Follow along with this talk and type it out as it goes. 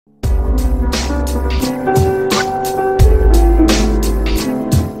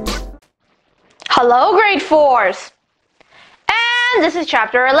Hello, grade 4s! And this is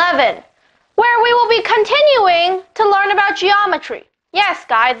chapter 11, where we will be continuing to learn about geometry. Yes,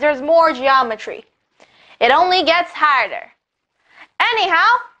 guys, there's more geometry. It only gets harder. Anyhow,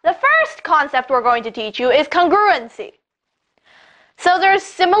 the first concept we're going to teach you is congruency. So there's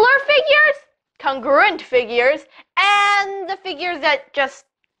similar figures, congruent figures, and the figures that just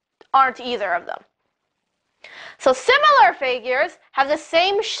aren't either of them. So similar figures have the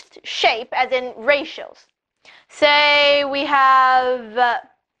same shape as in ratios. Say we have,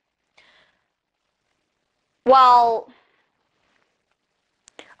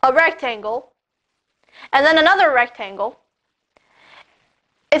 a rectangle, and then another rectangle.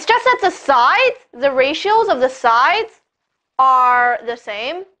 It's just that the sides, the ratios of the sides are the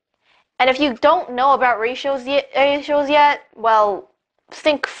same. And if you don't know about ratios yet, well,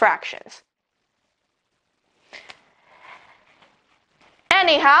 think fractions.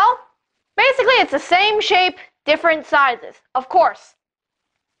 Anyhow, basically it's the same shape, different sizes, of course.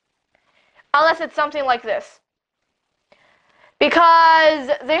 Unless it's something like this. Because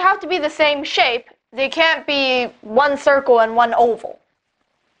they have to be the same shape, they can't be one circle and one oval.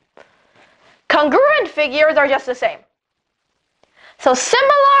 Congruent figures are just the same. So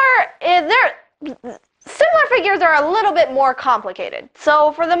similar figures are a little bit more complicated.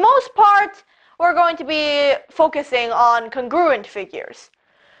 So for the most part, we're going to be focusing on congruent figures,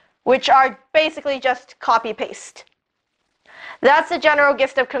 which are basically just copy-paste. That's the general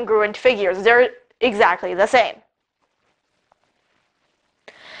gist of congruent figures. They're exactly the same.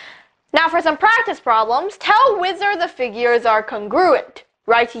 Now for some practice problems, tell whether the figures are congruent.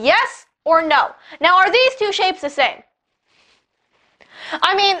 Write yes or no. Now are these two shapes the same?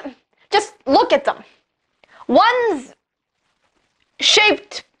 I mean, just look at them. One's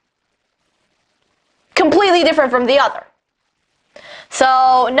shaped completely different from the other.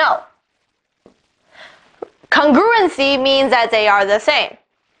 So, no. Congruency means that they are the same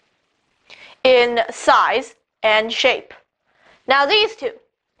in size and shape. Now these two,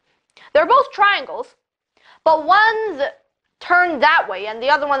 they're both triangles, but one's turned that way and the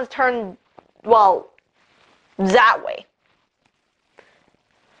other one's turned, that way.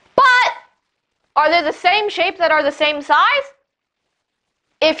 But are they the same shape that are the same size?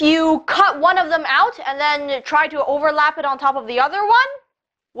 If you cut one of them out and then try to overlap it on top of the other one,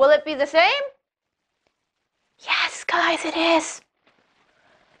 will it be the same? Yes, guys, it is.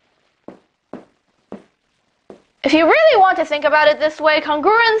 If you really want to think about it this way,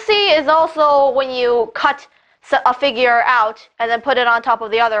 congruency is also when you cut a figure out and then put it on top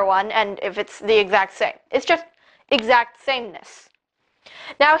of the other one, and if it's the exact same. It's just exact sameness.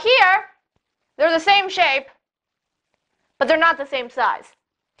 Now here, they're the same shape, but they're not the same size.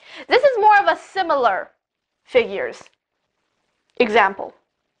 This is more of a similar figures example.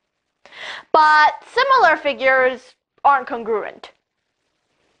 But similar figures aren't congruent.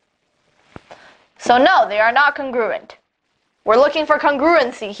 So no, they are not congruent. We're looking for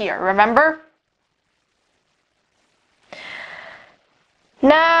congruency here, remember?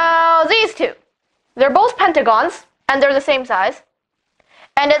 Now these two. They're both pentagons, and they're the same size.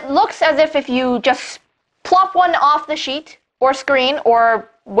 And it looks as if you just plop one off the sheet or screen or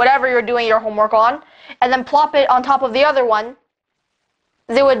whatever you're doing your homework on, and then plop it on top of the other one,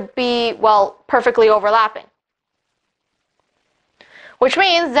 they would be, perfectly overlapping. Which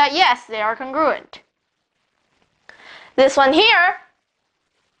means that, yes, they are congruent. This one here,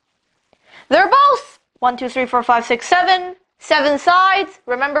 they're both 7 sides.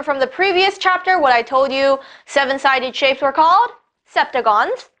 Remember from the previous chapter what I told you 7-sided shapes were called?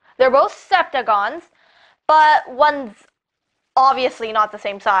 Septagons. They're both septagons, but one's obviously not the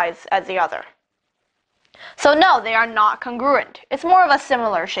same size as the other. So no, they are not congruent. It's more of a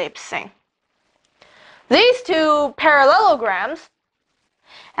similar shapes thing. These two parallelograms,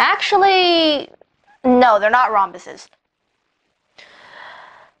 actually, no, they're not rhombuses.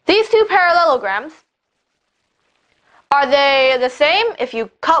 These two parallelograms, are they the same? If you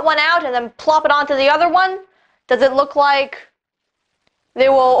cut one out and then plop it onto the other one, does it look like they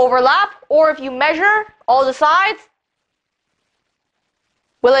will overlap? Or if you measure all the sides,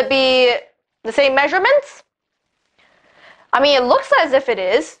 will it be the same measurements? I mean, it looks as if it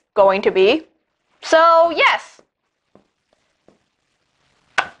is going to be. So, yes.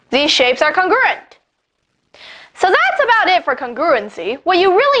 These shapes are congruent. So that's about it for congruency. What you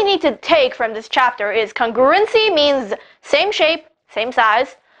really need to take from this chapter is congruency means same shape, same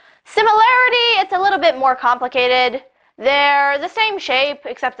size. Similarity, it's a little bit more complicated. They're the same shape,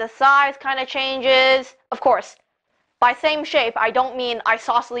 except the size kind of changes. Of course, by same shape, I don't mean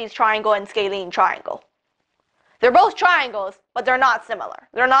isosceles triangle and scalene triangle. They're both triangles, but they're not similar.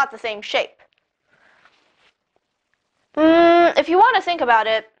 They're not the same shape. If you want to think about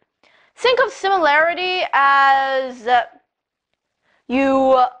it, think of similarity as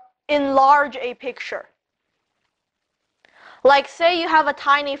you enlarge a picture. Like, say you have a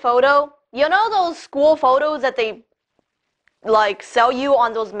tiny photo. You know those school photos that they like sell you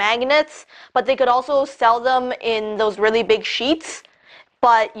on those magnets, but they could also sell them in those really big sheets,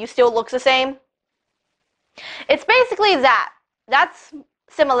 but you still looks the same? It's basically that. That's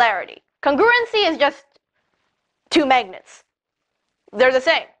similarity. Congruency is just two magnets. They're the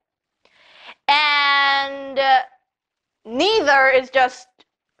same. And neither is just,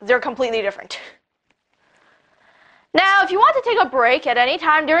 they're completely different. Now, if you want to take a break at any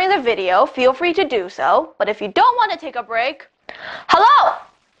time during the video, feel free to do so. But if you don't want to take a break, hello!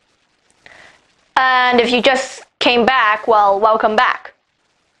 And if you just came back, well, welcome back.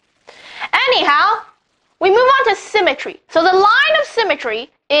 Anyhow, we move on to symmetry. So the line of symmetry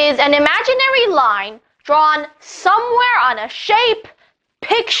is an imaginary line drawn somewhere on a shape,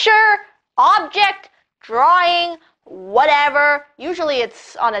 picture, object, drawing, whatever. Usually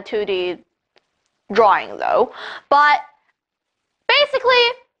it's on a 2D drawing though. But basically,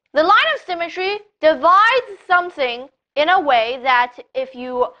 the line of symmetry divides something in a way that if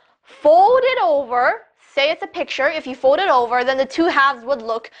you fold it over, say it's a picture, if you fold it over, then the two halves would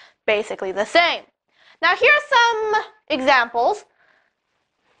look basically the same. Now here's some examples.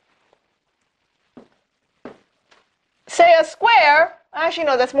 Say a square, actually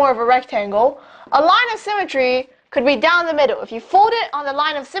no, that's more of a rectangle. A line of symmetry could be down the middle. If you fold it on the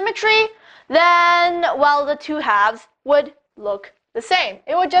line of symmetry, then, well, the two halves would look the same.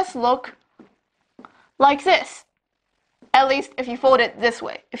 It would just look like this. At least if you fold it this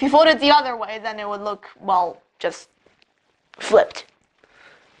way. If you fold it the other way, then it would look, well, just flipped.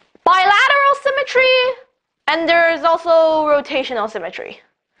 Bilateral symmetry, and there's also rotational symmetry.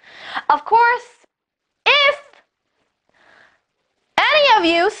 Of course, if any of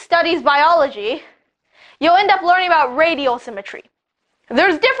you studies biology, you'll end up learning about radial symmetry.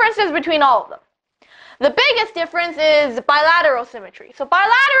 There's differences between all of them. The biggest difference is bilateral symmetry. So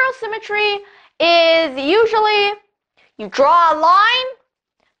bilateral symmetry is usually you draw a line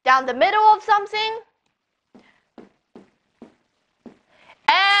down the middle of something,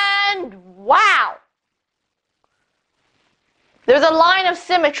 and wow! There's a line of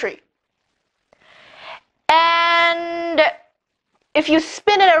symmetry. And if you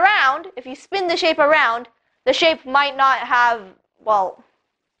spin it around, if you spin the shape around, the shape might not have, well,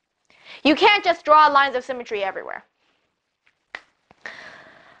 you can't just draw lines of symmetry everywhere.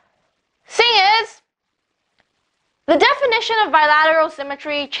 Thing is, the definition of bilateral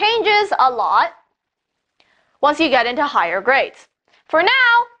symmetry changes a lot once you get into higher grades. For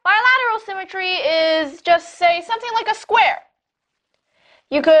now, bilateral symmetry is just, say, something like a square.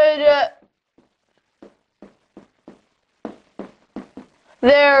 You could,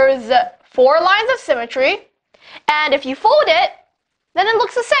 there's 4 lines of symmetry, and if you fold it, then it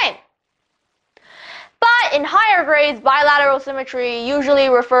looks the same. But in higher grades, bilateral symmetry usually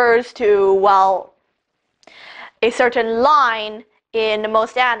refers to, well, a certain line in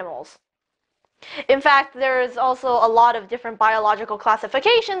most animals. In fact, there's also a lot of different biological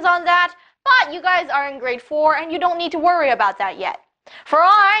classifications on that, but you guys are in grade 4 and you don't need to worry about that yet. For all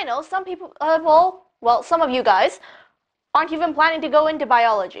I know, some people, well, some of you guys aren't even planning to go into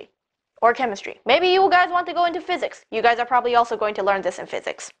biology or chemistry. Maybe you guys want to go into physics. You guys are probably also going to learn this in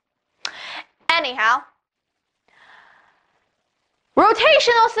physics. Anyhow,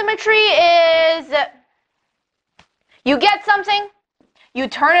 rotational symmetry is you get something, you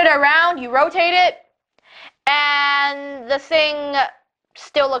turn it around, you rotate it, and the thing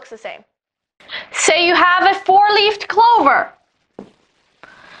still looks the same. Say you have a 4-leafed clover.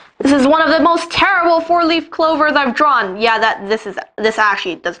 This is one of the most terrible 4-leaf clovers I've drawn. Yeah, this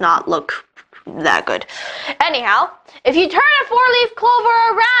actually does not look that good. Anyhow, if you turn a 4-leaf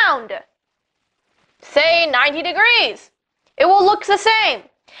clover around, say 90 degrees, it will look the same.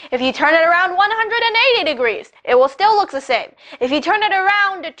 If you turn it around 180 degrees, it will still look the same. If you turn it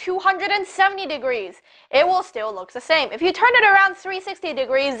around 270 degrees, it will still look the same. If you turn it around 360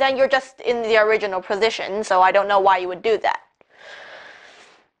 degrees, then you're just in the original position, so I don't know why you would do that.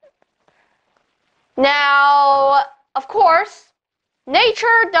 Now, of course,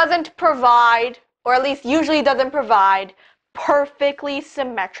 nature doesn't provide, or at least usually doesn't provide, perfectly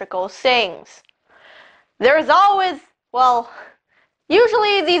symmetrical things. There's always, well,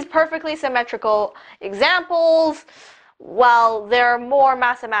 usually these perfectly symmetrical examples, well, they're more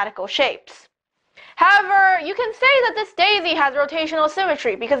mathematical shapes. However, you can say that this daisy has rotational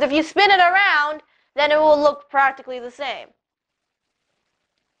symmetry because if you spin it around, then it will look practically the same.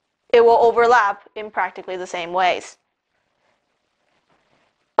 It will overlap in practically the same ways.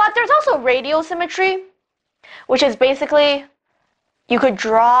 But there's also radial symmetry, which is basically you could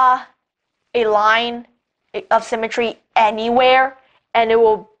draw a line of symmetry anywhere and it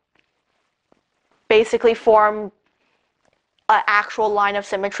will basically form an actual line of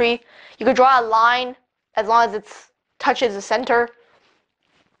symmetry. You could draw a line as long as it touches the center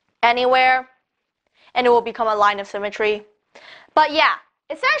anywhere and it will become a line of symmetry. But yeah,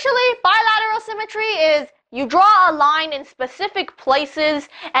 essentially bilateral symmetry is you draw a line in specific places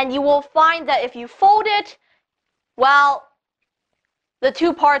and you will find that if you fold it, well, the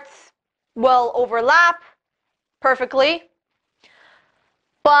two parts will overlap perfectly.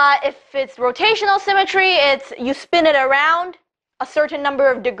 But if it's rotational symmetry, it's you spin it around a certain number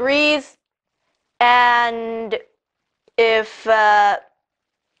of degrees, and if the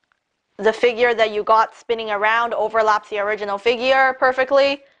figure that you got spinning around overlaps the original figure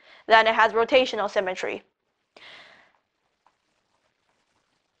perfectly, then it has rotational symmetry.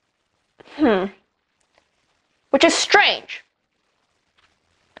 Which is strange.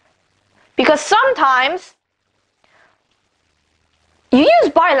 Because sometimes you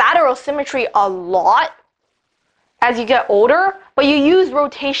use bilateral symmetry a lot as you get older, but you use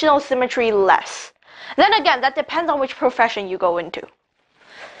rotational symmetry less. Then again, that depends on which profession you go into.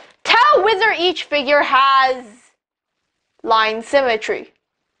 Tell whether each figure has line symmetry.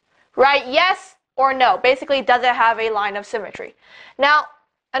 Right? Yes or no. Basically, does it have a line of symmetry? Now,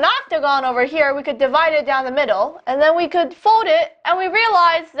 an octagon over here, we could divide it down the middle, and then we could fold it, and we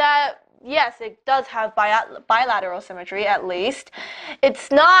realize that yes, it does have bilateral symmetry, at least. It's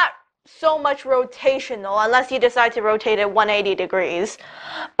not so much rotational, unless you decide to rotate it 180 degrees.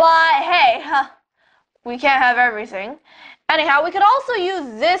 But hey, we can't have everything. Anyhow, we could also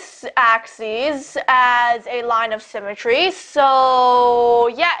use this axis as a line of symmetry. So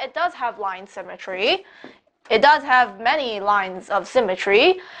yeah, it does have line symmetry. It does have many lines of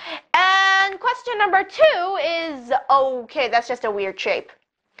symmetry. And question number 2 is, okay, that's just a weird shape.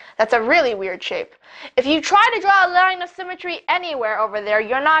 That's a really weird shape. If you try to draw a line of symmetry anywhere over there,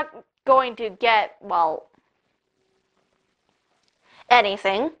 you're not going to get, well,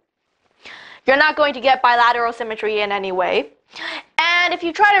 anything. You're not going to get bilateral symmetry in any way. And if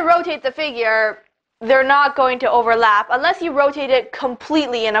you try to rotate the figure, they're not going to overlap unless you rotate it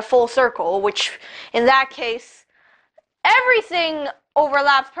completely in a full circle, which in that case, everything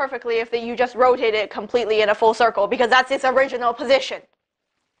overlaps perfectly if you just rotate it completely in a full circle because that's its original position.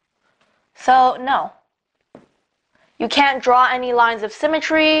 So, no. You can't draw any lines of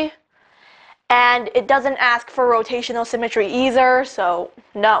symmetry, and it doesn't ask for rotational symmetry either, so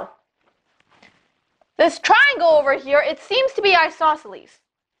no. This triangle over here, it seems to be isosceles.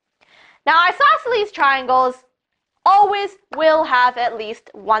 Now, isosceles triangles always will have at least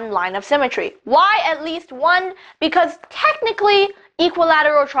one line of symmetry. Why at least one? Because technically,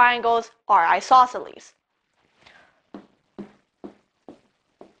 equilateral triangles are isosceles.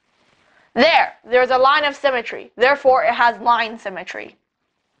 There's a line of symmetry. Therefore, it has line symmetry.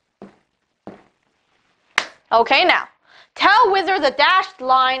 Okay, now, tell whether the dashed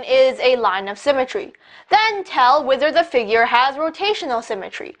line is a line of symmetry. Then tell whether the figure has rotational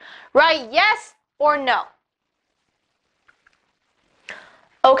symmetry. Right? Yes or no?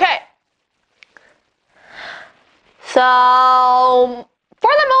 Okay. So,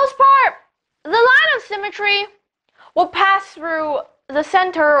 for the most part, the line of symmetry will pass through the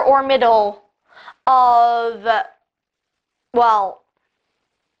center or middle of, well,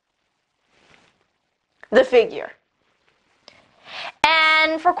 the figure.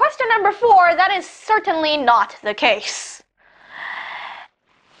 And for question number 4, that is certainly not the case.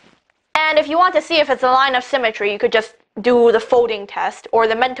 And if you want to see if it's a line of symmetry, you could just do the folding test or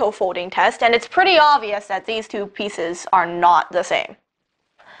the mental folding test, and it's pretty obvious that these two pieces are not the same.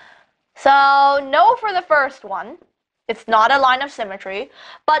 So, no for the first one. It's not a line of symmetry.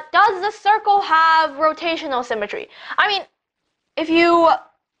 But does the circle have rotational symmetry? I mean, if you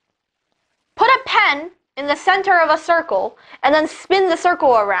put a pen in the center of a circle and then spin the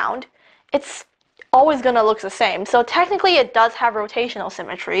circle around, it's always going to look the same. So technically it does have rotational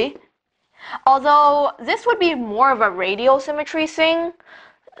symmetry. Although this would be more of a radial symmetry thing.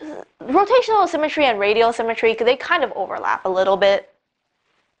 Rotational symmetry and radial symmetry, they kind of overlap a little bit.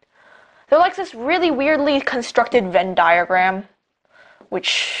 They're like this really weirdly constructed Venn diagram,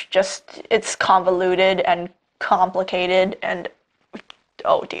 which just, it's convoluted and complicated and,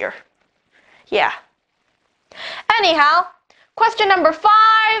 oh dear. Yeah. Anyhow, question number 5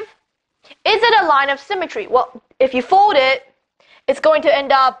 Is it a line of symmetry? Well, if you fold it, it's going to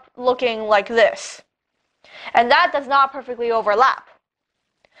end up looking like this. And that does not perfectly overlap.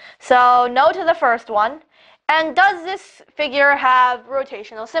 So no to the first one. And does this figure have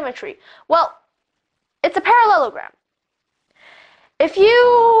rotational symmetry? Well, it's a parallelogram. If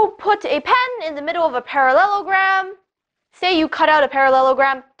you put a pen in the middle of a parallelogram, say you cut out a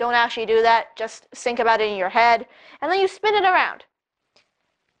parallelogram, don't actually do that, just think about it in your head, and then you spin it around.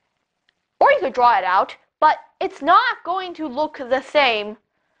 Or you could draw it out, but it's not going to look the same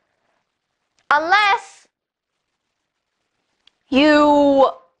unless you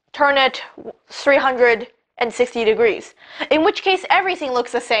turn it 360 degrees. In which case, everything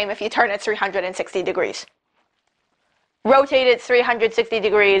looks the same if you turn it 360 degrees. Rotate it 360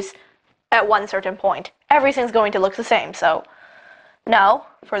 degrees at one certain point. Everything's going to look the same, so no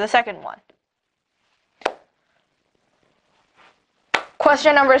for the second one.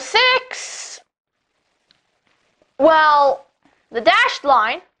 Question number 6. Well, the dashed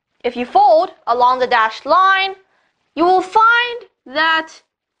line, if you fold along the dashed line, you will find that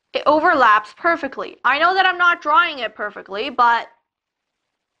it overlaps perfectly. I know that I'm not drawing it perfectly, but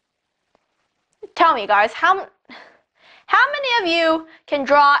tell me, guys, how many of you can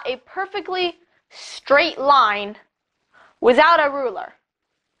draw a perfectly straight line without a ruler?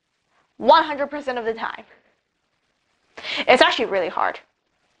 100% of the time. It's actually really hard.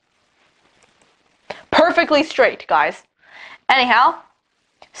 Perfectly straight, guys. Anyhow,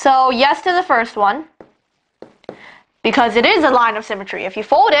 so yes to the first one, because it is a line of symmetry. If you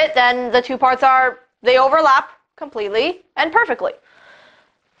fold it, then the two parts they overlap completely and perfectly.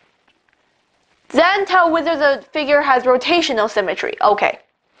 Then tell whether the figure has rotational symmetry. Okay,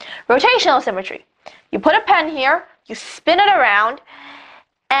 rotational symmetry. You put a pen here, you spin it around,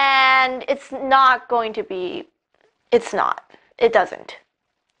 and it's not going to be, it doesn't.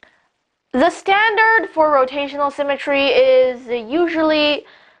 The standard for rotational symmetry is usually,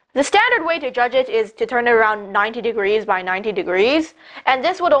 the standard way to judge it is to turn it around 90 degrees by 90 degrees, and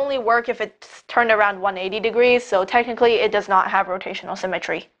this would only work if it's turned around 180 degrees, so technically it does not have rotational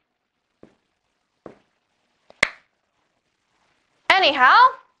symmetry. Anyhow,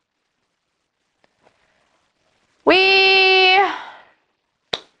 we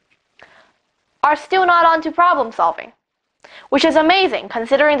are still not on to problem solving, which is amazing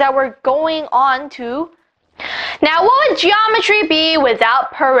considering that we're going on to... Now, what would geometry be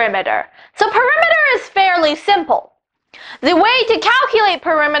without perimeter? So perimeter is fairly simple. The way to calculate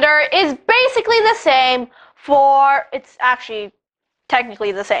perimeter is basically the same for, it's actually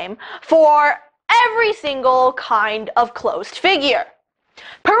technically the same, for every single kind of closed figure.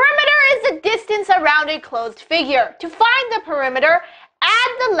 Perimeter is the distance around a closed figure. To find the perimeter,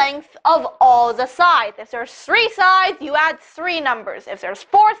 add the length of all the sides. If there's 3 sides, you add 3 numbers. If there's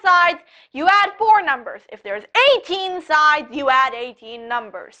 4 sides, you add 4 numbers. If there's 18 sides, you add 18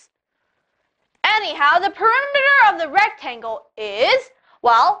 numbers. Anyhow, the perimeter of the rectangle is,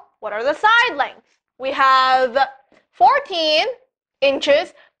 well, what are the side lengths? We have 14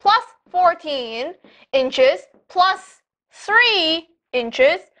 inches plus 14 inches plus 3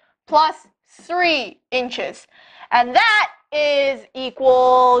 inches plus 3 inches. And that is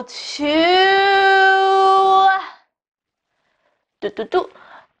equal to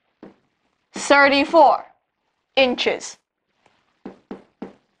 34 inches.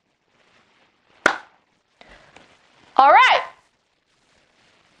 All right,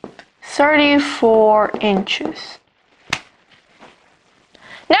 34 inches.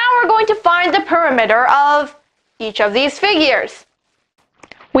 Now we're going to find the perimeter of each of these figures.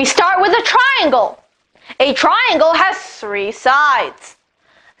 We start with a triangle. A triangle has 3 sides.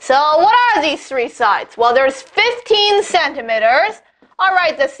 So what are these 3 sides? Well, there's 15 centimeters. I'll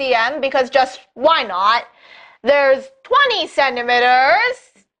write the cm because just why not? There's 20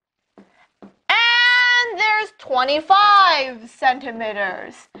 centimeters. And there's 25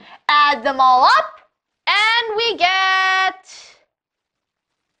 centimeters. Add them all up and we get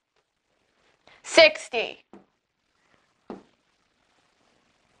 60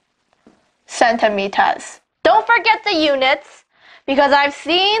 centimeters. Don't forget the units, because I've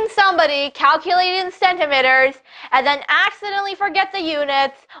seen somebody calculate in centimeters and then accidentally forget the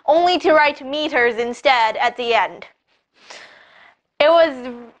units only to write meters instead at the end. It was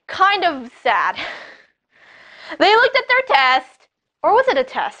kind of sad. They looked at their test, or was it a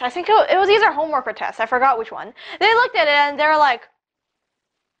test? I think it was either homework or test. I forgot which one. They looked at it and they're like,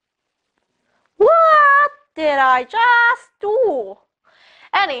 what did I just do?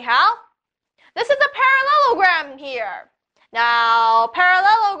 Anyhow, this is a parallelogram here. Now,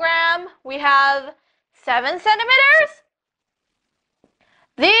 parallelogram, we have 7 centimeters.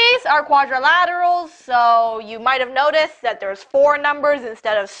 These are quadrilaterals, so you might have noticed that there's 4 numbers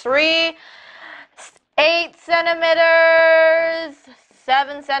instead of 3. 8 centimeters,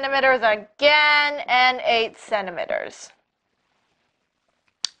 7 centimeters again, and 8 centimeters.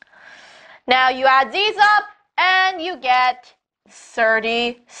 Now you add these up, and you get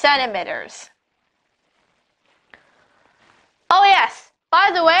 30 centimeters. Oh yes, by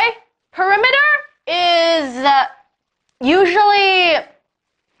the way, perimeter is usually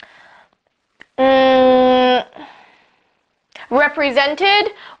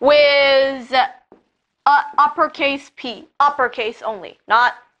represented with uppercase P, uppercase only,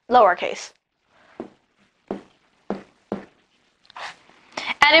 not lowercase.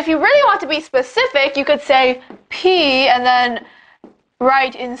 And if you really want to be specific, you could say P and then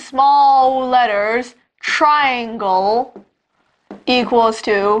write in small letters triangle equals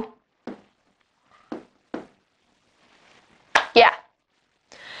to, yeah.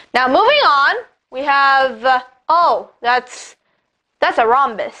 Now moving on, we have, oh, that's a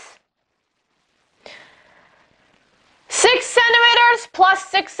rhombus. 6 centimeters plus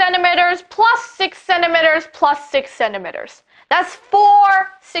 6 centimeters plus 6 centimeters plus 6 centimeters. That's 4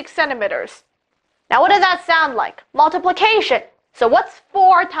 6 centimeters. Now what does that sound like? Multiplication. So what's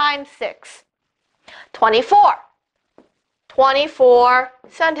 4 times 6? 24. 24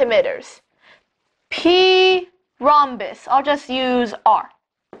 centimeters. P rhombus. I'll just use R.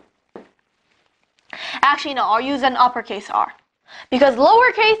 Actually, no, I'll use an uppercase R. Because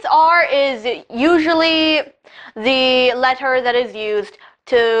lowercase r is usually the letter that is used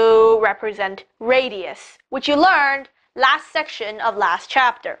to represent radius, which you learned last section of last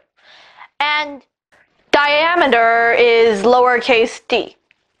chapter. And diameter is lowercase d.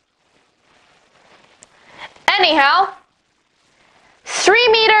 Anyhow, 3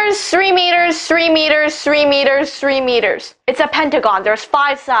 meters, 3 meters, 3 meters, 3 meters, 3 meters. It's a pentagon. There's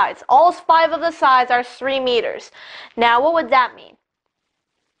 5 sides. All 5 of the sides are 3 meters. Now, what would that mean?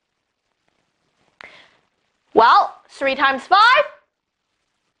 Well, 3 times 5?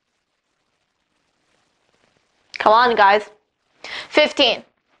 Come on, guys. 15.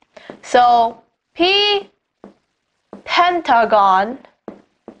 So, P pentagon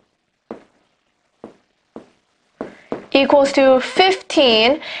equals to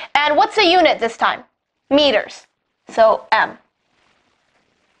 15. And what's the unit this time? Meters. So, M.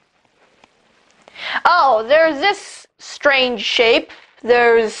 Oh, there's this strange shape.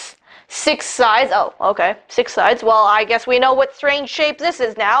 There's 6 sides. Oh, okay. 6 sides. Well, I guess we know what strange shape this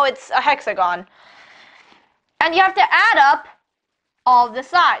is now. It's a hexagon. And you have to add up all of the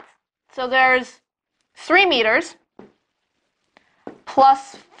sides. So there's 3 meters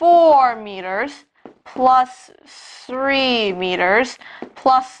plus 4 meters plus 3 meters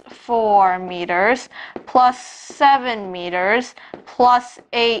plus 4 meters plus 7 meters plus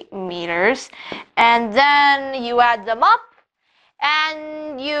 8 meters. And then you add them up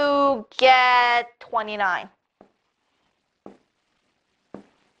and you get 29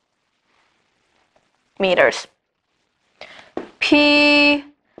 meters. P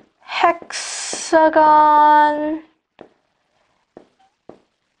hexagon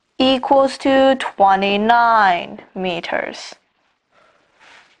equals to 29 meters.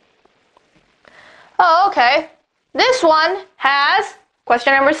 Oh, okay. This one has,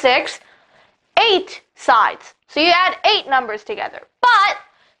 question number 6, 8 sides. So you add 8 numbers together. But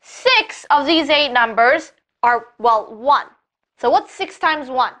 6 of these 8 numbers are, well, 1. So what's 6 times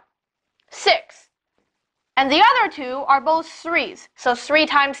 1? 6. And the other 2 are both 3's. So 3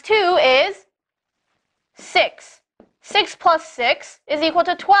 times 2 is 6. 6 plus 6 is equal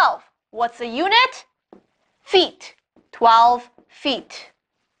to 12. What's the unit? Feet. 12 feet.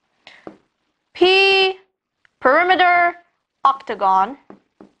 P perimeter octagon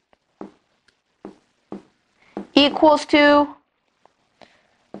equals to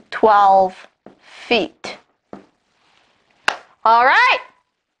 12 feet. All right.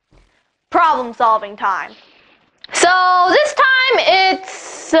 Problem solving time. So this time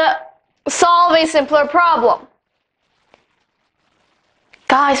it's solve a simpler problem.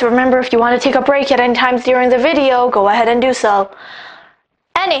 Guys, remember, if you want to take a break at any times during the video, go ahead and do so.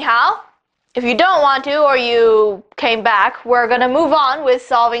 Anyhow, if you don't want to or you came back, we're going to move on with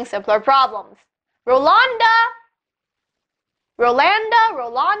solving simpler problems. Rolanda.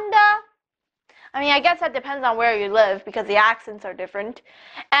 I mean, I guess that depends on where you live because the accents are different.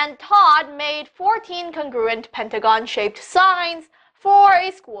 And Todd made 14 congruent pentagon-shaped signs for a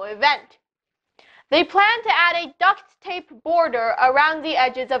school event. They plan to add a duct tape border around the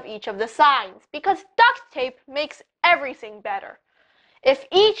edges of each of the signs because duct tape makes everything better. if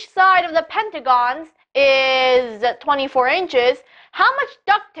each side of the pentagons is 24 inches, how much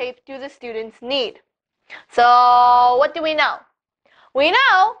duct tape do the students need? So what do we know? We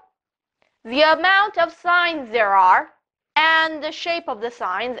know the amount of signs there are, and the shape of the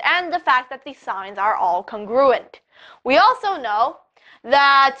signs, and the fact that the signs are all congruent. We also know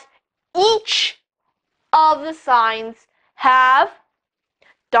that each of the signs have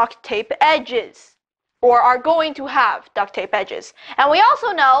duct tape edges, or are going to have duct tape edges. And we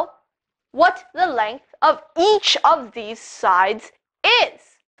also know what the length of each of these sides is.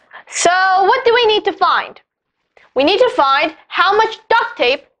 So what do we need to find? We need to find how much duct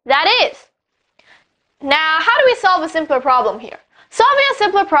tape that is. Now, how do we solve a simpler problem here? Solving a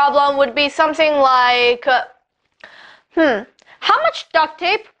simpler problem would be something like, how much duct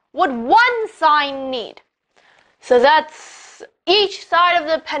tape would one sign need? So that's each side of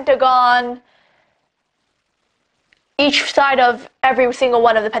the pentagon, each side of every single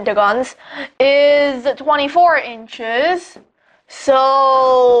one of the pentagons is 24 inches.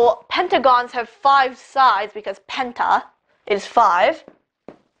 So pentagons have 5 sides because penta is 5.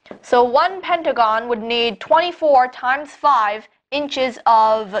 So one pentagon would need 24 times 5 inches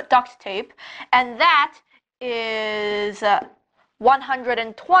of duct tape, and that is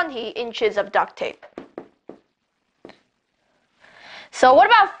 120 inches of duct tape. So what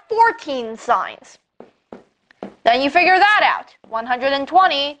about 14 signs? Then you figure that out.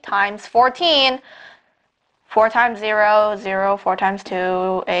 120 times 14, 4 times 0, 0, 4 times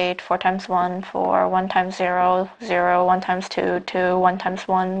 2, 8, 4 times 1, 4, 1 times 0, 0, 1 times 2, 2, 1 times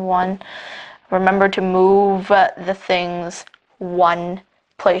 1, 1. Remember to move the things one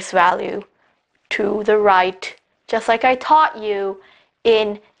place value to the right, just like I taught you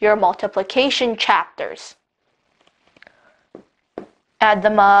in your multiplication chapters. Add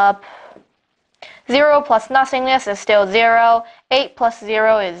them up. 0 plus nothingness is still 0. 8 plus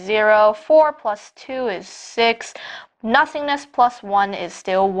 0 is 0. 4 plus 2 is 6. Nothingness plus 1 is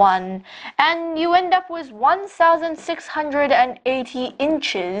still 1. And you end up with 1,680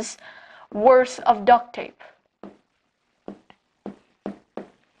 inches worth of duct tape.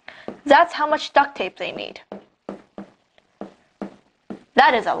 That's how much duct tape they need.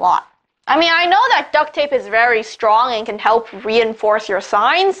 That is a lot. I mean, I know that duct tape is very strong and can help reinforce your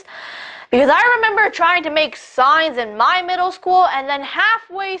signs, because I remember trying to make signs in my middle school, and then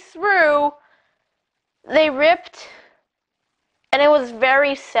halfway through, they ripped, and it was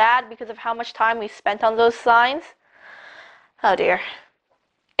very sad because of how much time we spent on those signs. Oh dear.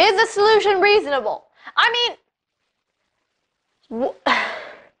 Is the solution reasonable? I mean,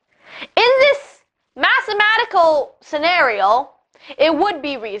 in this mathematical scenario, it would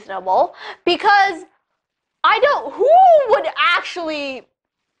be reasonable, because who would actually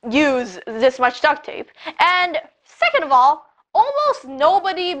use this much duct tape? And second of all, almost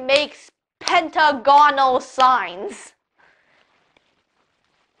nobody makes pentagonal signs.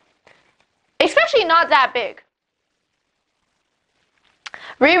 Especially not that big.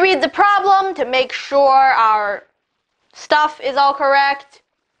 Reread the problem to make sure our stuff is all correct.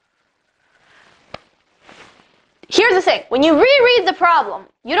 Here's the thing, when you reread the problem,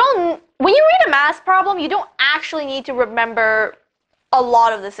 when you read a math problem, you don't actually need to remember a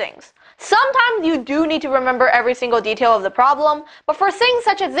lot of the things. Sometimes you do need to remember every single detail of the problem, but for things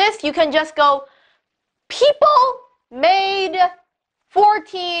such as this, you can just go, people made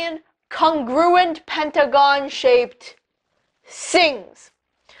 14 congruent pentagon-shaped things.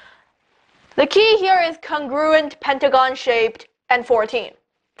 The key here is congruent pentagon-shaped and 14.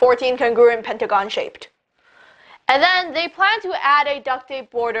 14 congruent pentagon-shaped. And then they plan to add a duct tape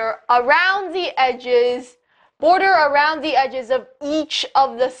border around the edges of each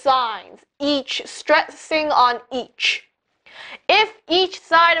of the signs, each stressing on each. If each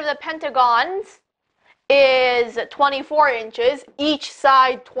side of the pentagons is 24 inches, each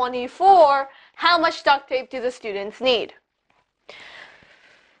side 24, how much duct tape do the students need?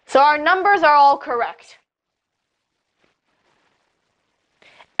 So our numbers are all correct.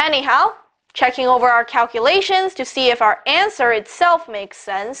 Anyhow, checking over our calculations to see if our answer itself makes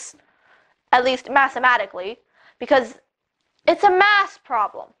sense, at least mathematically, because it's a math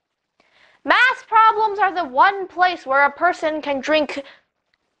problem. Math problems are the one place where a person can drink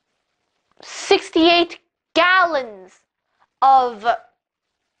 68 gallons of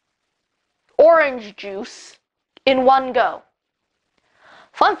orange juice in one go.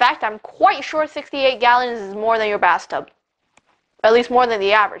 Fun fact, I'm quite sure 68 gallons is more than your bathtub. At least more than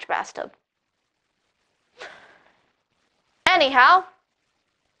the average bathtub. Anyhow,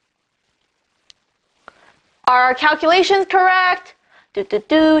 are our calculations correct?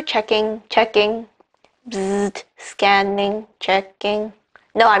 Checking. Bzzzt, scanning, checking.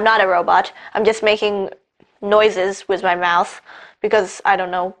 No, I'm not a robot. I'm just making noises with my mouth because I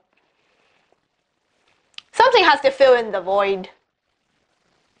don't know. Something has to fill in the void.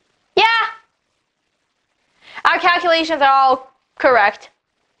 Yeah! Our calculations are all correct.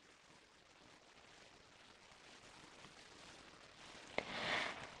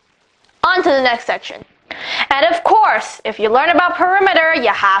 On to the next section. And of course, if you learn about perimeter, you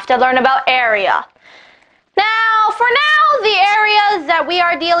have to learn about area. Now, for now, the areas that we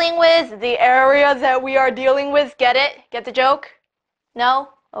are dealing with, get it? Get the joke? No?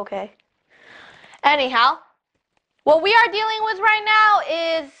 Okay. Anyhow, what we are dealing with right now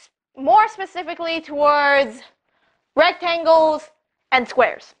is more specifically towards rectangles and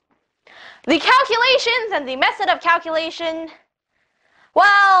squares. The calculations and the method of calculation,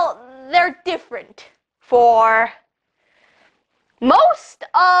 well, they're different for most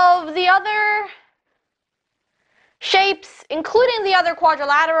of the other shapes, including the other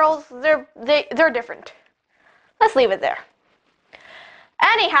quadrilaterals. They're different. Let's leave it there.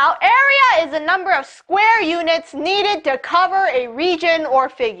 Anyhow, area is the number of square units needed to cover a region or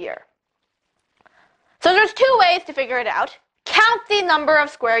figure. So there's two ways to figure it out. Count the number of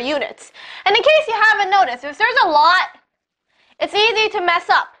square units. And in case you haven't noticed, if there's a lot, it's easy to mess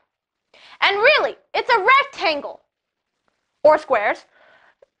up. And really, it's a rectangle or squares.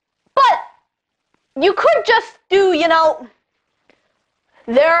 But you could just do,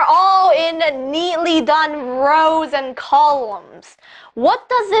 they're all in neatly done rows and columns. What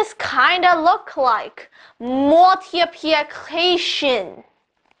does this kind of look like? Multiplication.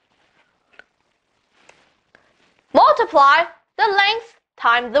 Multiply the length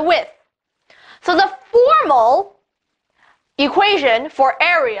times the width. So the formal equation for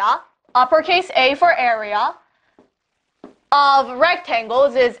area, uppercase A for area, of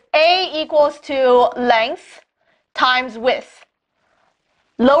rectangles is A equals to length times width.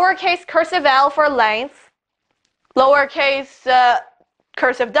 Lowercase cursive L for length, lowercase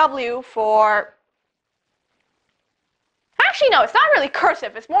cursive W for... Actually, no, it's not really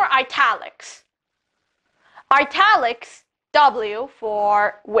cursive, it's more italics. Italics W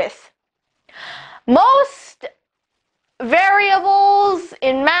for width. Most variables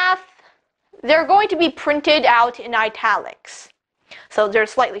in math, they're going to be printed out in italics. So they're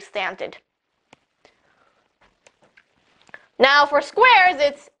slightly slanted. Now for squares,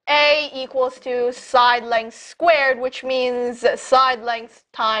 it's A equals to side length squared, which means side length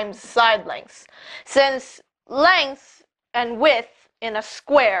times side length. Since length and width in a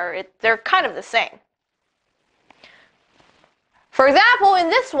square, they're kind of the same. For example, in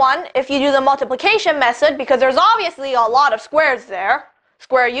this one, if you do the multiplication method, because there's obviously a lot of squares there,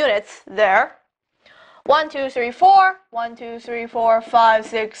 square units there. 1, 2, 3, 4. 1, 2, 3, 4, 5,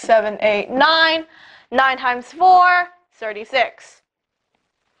 6, 7, 8, 9. 9 times 4, 36.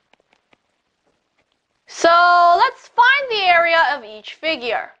 So let's find the area of each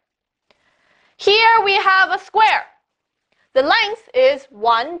figure. Here we have a square. The length is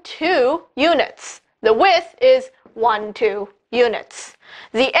 1, 2 units. The width is 1, 2 units.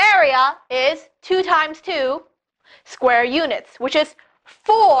 The area is 2 times 2 square units, which is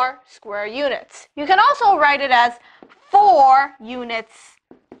 4 square units. You can also write it as 4 units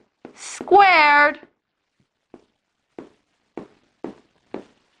squared,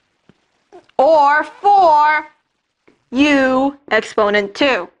 or 4u exponent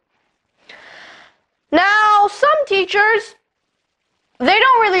 2. Now, some teachers, they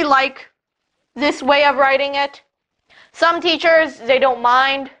don't really like this way of writing it. Some teachers, they don't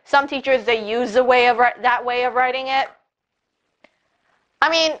mind. Some teachers, they use that way of writing it. I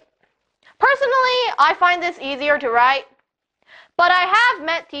mean, personally, I find this easier to write. But I have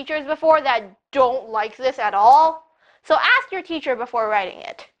met teachers before that don't like this at all. So ask your teacher before writing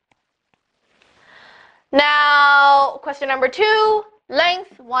it. Now, question number 2.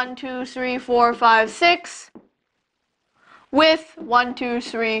 Length, 1, 2, 3, 4, 5, 6. Width, 1, 2,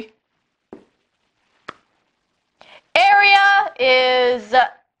 3. Area is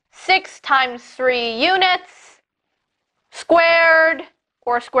 6 times 3 units, squared,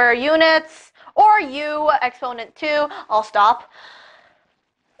 or square units, or u exponent 2. I'll stop.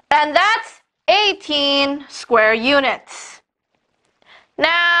 And that's 18 square units.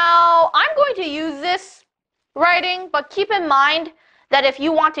 Now, I'm going to use this writing, but keep in mind that if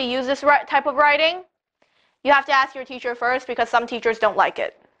you want to use this type of writing, you have to ask your teacher first because some teachers don't like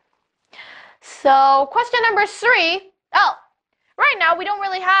it. So, question number 3. Oh, right now we don't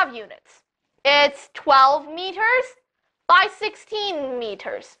really have units. It's 12 meters by 16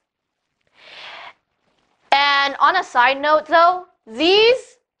 meters. And on a side note though,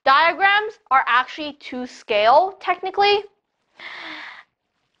 these diagrams diagrams are actually to scale, technically.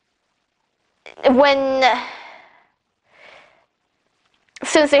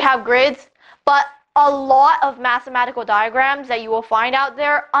 Since they have grids, but a lot of mathematical diagrams that you will find out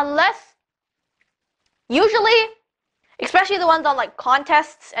there, usually, especially the ones on like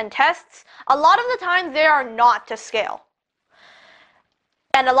contests and tests, a lot of the times they are not to scale.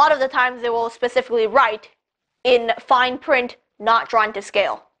 And a lot of the times they will specifically write in fine print, not drawn to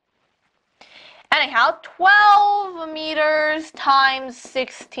scale. Anyhow, 12 meters times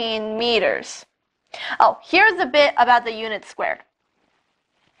 16 meters. Oh, here's a bit about the units squared.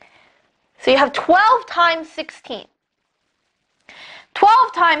 So you have 12 times 16.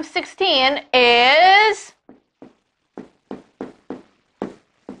 12 times 16 is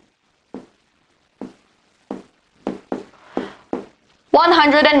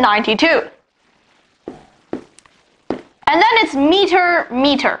 192. And then it's meter,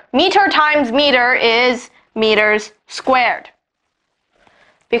 meter. Meter times meter is meters squared.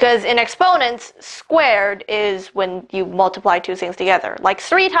 Because in exponents, squared is when you multiply two things together. Like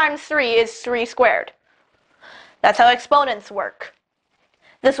 3 times 3 is 3 squared. That's how exponents work.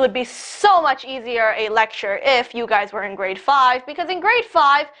 This would be so much easier a lecture if you guys were in grade 5, because in grade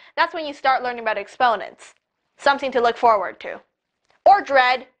 5, that's when you start learning about exponents. Something to look forward to. Or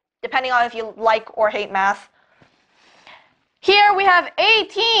dread, depending on if you like or hate math. Here we have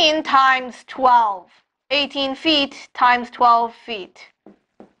 18 times 12. 18 feet times 12 feet.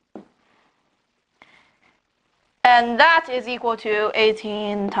 And that is equal to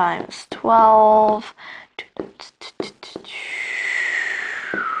 18 times 12.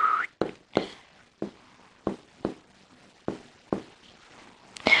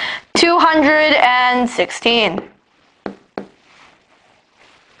 216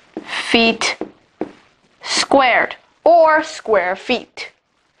 feet squared, or square feet.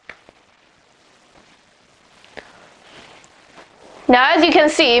 Now, as you can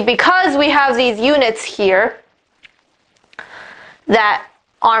see, because we have these units here that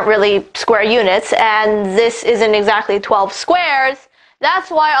aren't really square units, and this isn't exactly 12 squares, that's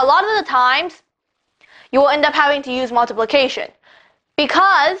why a lot of the times you will end up having to use multiplication.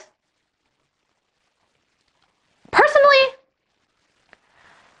 Because, personally,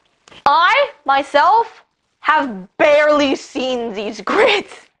 I, myself, have barely seen these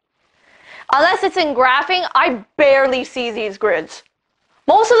grids. Unless it's in graphing, I barely see these grids.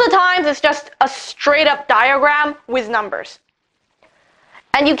 Most of the times, it's just a straight up diagram with numbers.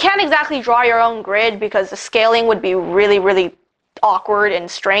 And you can't exactly draw your own grid because the scaling would be really, really awkward and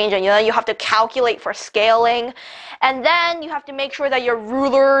strange, and you have to calculate for scaling, and then you have to make sure that your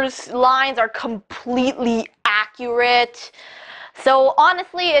ruler's lines are completely accurate. So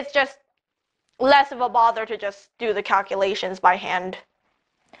honestly, it's just less of a bother to just do the calculations by hand.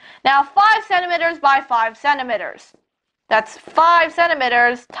 Now, 5 centimeters by 5 centimeters. That's 5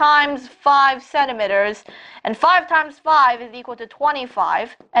 centimeters times 5 centimeters, and 5 times 5 is equal to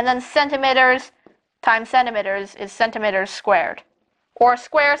 25, and then centimeters times centimeters is centimeters squared, or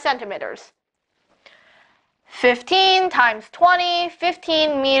square centimeters. 15 times 20,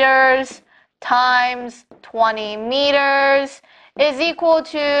 15 meters times 20 meters is equal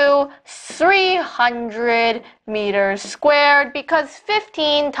to 300 meters squared, because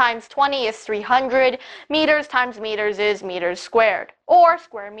 15 times 20 is 300, meters times meters is meters squared, or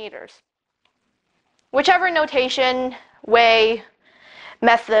square meters. Whichever notation, way,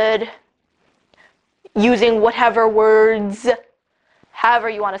 method, using whatever words, however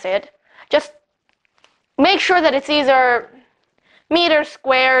you want to say it, just make sure that it's either meters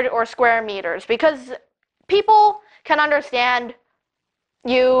squared or square meters, because people can understand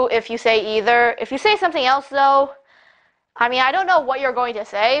you if you say either. If you say something else, though, I mean, I don't know what you're going to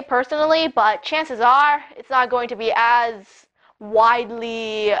say personally, but chances are it's not going to be as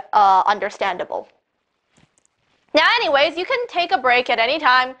widely understandable. Now, anyways, you can take a break at any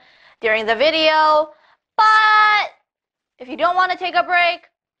time during the video, but if you don't want to take a break,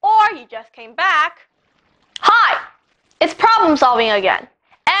 or you just came back, hi! It's problem solving again.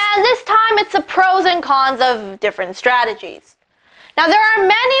 And this time it's the pros and cons of different strategies. Now, there are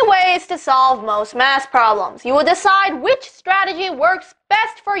many ways to solve most math problems. You will decide which strategy works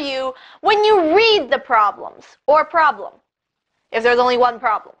best for you when you read the problems, or problem, if there's only one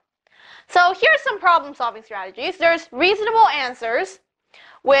problem. So here's some problem solving strategies. There's reasonable answers,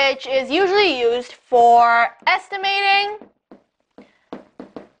 which is usually used for estimating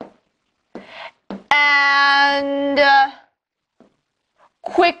and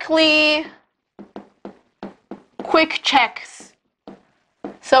quick checks.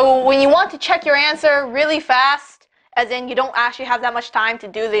 So when you want to check your answer really fast as in you don't actually have that much time to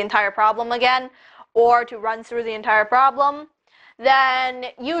do the entire problem again, or to run through the entire problem, then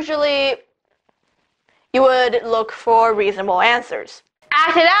usually you would look for reasonable answers.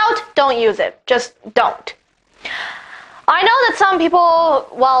 Act it out, don't use it. Just don't. I know that some people,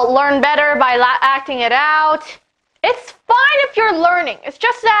 well, learn better by acting it out. It's fine if you're learning. It's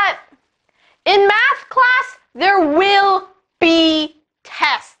just that in math class, there will be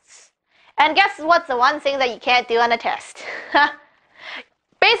tests. And guess what's the one thing that you can't do on a test?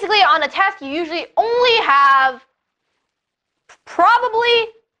 Basically, on a test, you usually only have probably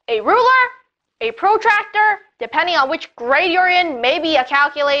a ruler, a protractor, depending on which grade you're in, maybe a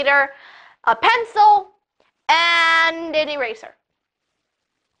calculator, a pencil, and an eraser.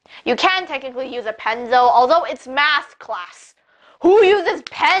 You can technically use a pen though, although it's math class. Who uses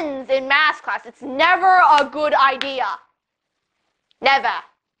pens in math class? It's never a good idea. Never.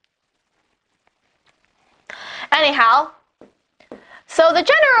 Anyhow, so the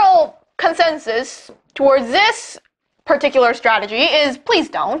general consensus towards this particular strategy is please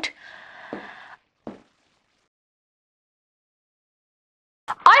don't.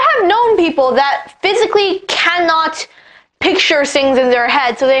 I have known people that physically cannot picture things in their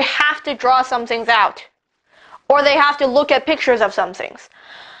head, so they have to draw some things out. Or they have to look at pictures of some things.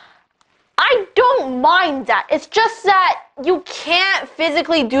 I don't mind that. It's just that you can't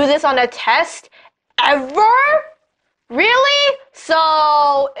physically do this on a test ever. Really?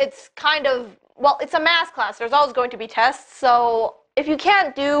 So it's kind of, well, it's a math class. There's always going to be tests. So if you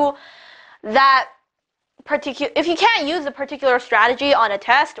can't do that if you can't use a particular strategy on a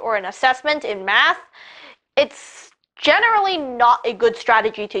test or an assessment in math, it's generally not a good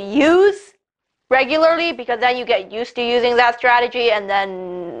strategy to use regularly, because then you get used to using that strategy and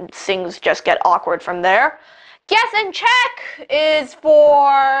then things just get awkward from there. Guess and check is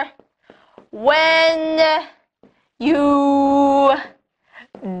for when you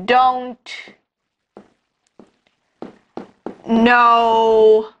don't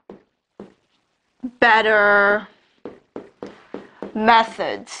know better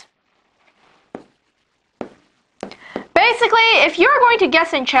methods. Basically, if you're going to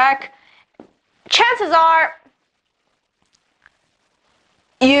guess and check, chances are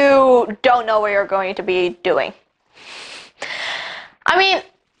you don't know what you're going to be doing. I mean,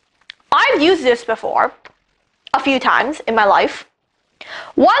 I've used this before a few times in my life.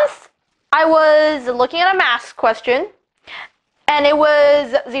 Once I was looking at a math question, and it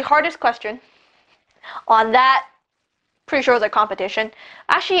was the hardest question on that, pretty sure it was a competition.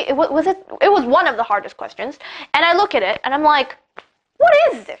 Actually, it was one of the hardest questions. And I look at it and I'm like, what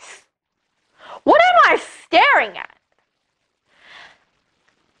is this? What am I staring at?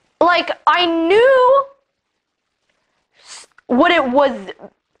 Like, I knew what it was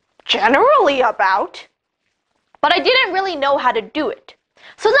generally about, but I didn't really know how to do it.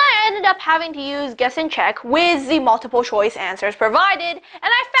 So then I ended up having to use guess and check with the multiple choice answers provided, and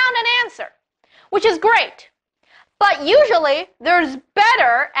I found an answer, which is great. But usually, there's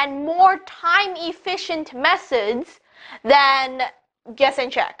better and more time-efficient methods than guess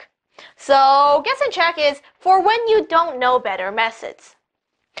and check. So guess and check is for when you don't know better methods,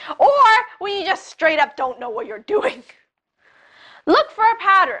 or when you just straight up don't know what you're doing. Look for a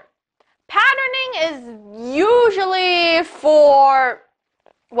pattern. Patterning is usually for,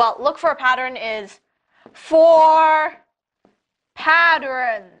 well, look for a pattern is for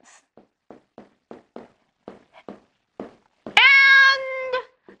patterns. And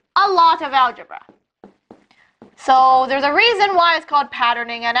a lot of algebra. So there's a reason why it's called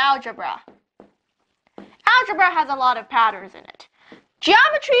patterning and algebra. Algebra has a lot of patterns in it.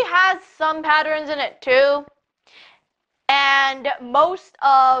 Geometry has some patterns in it too. And most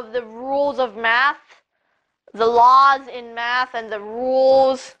of the rules of math, the laws in math and the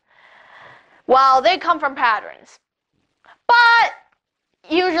rules, well, they come from patterns. But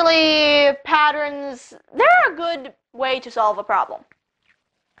usually patterns, they're a good way to solve a problem.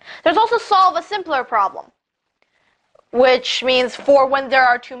 There's also solve a simpler problem, which means for when there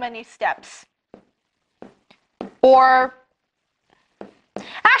are too many steps. Or,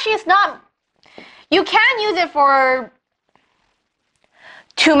 actually it's not, you can use it for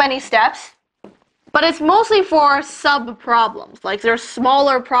too many steps, but it's mostly for sub-problems. Like there's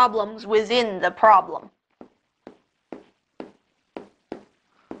smaller problems within the problem.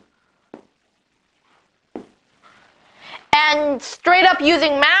 And straight up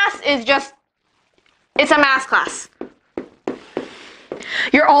using math is just, it's a math class.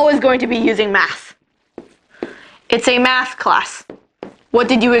 You're always going to be using math. It's a math class. What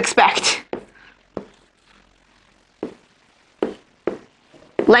did you expect?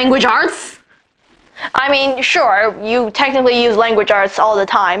 Language arts? I mean, sure, you technically use language arts all the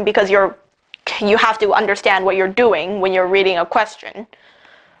time because you have to understand what you're doing when you're reading a question.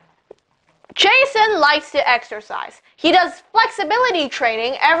 Jason likes to exercise. He does flexibility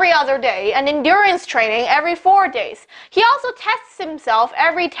training every other day and endurance training every 4 days. He also tests himself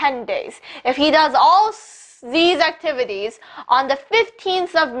every 10 days. If he does all these activities on the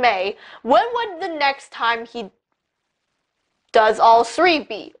 15th of May, when would the next time he does all 3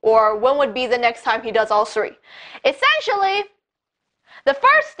 be? Or when would be the next time he does all 3? Essentially, the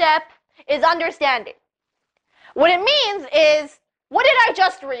first step is understanding. What it means is, what did I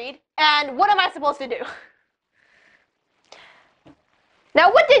just read, and what am I supposed to do?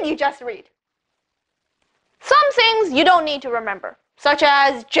 Now, what did you just read? Some things you don't need to remember, such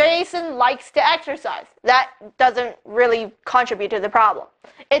as Jason likes to exercise. That doesn't really contribute to the problem.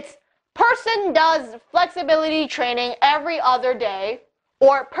 It's person does flexibility training every other day,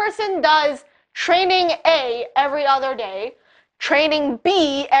 or person does training A every other day, training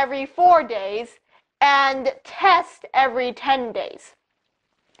B every 4 days, and test every 10 days.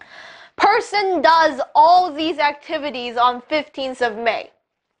 Person does all these activities on 15th of May.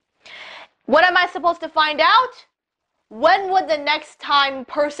 What am I supposed to find out? When would the next time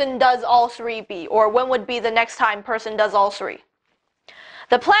person does all 3 be? Or when would be the next time person does all 3?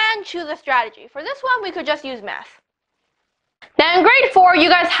 The plan, choose a strategy. For this one, we could just use math. Now in grade 4, you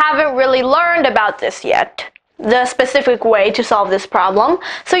guys haven't really learned about this yet, the specific way to solve this problem.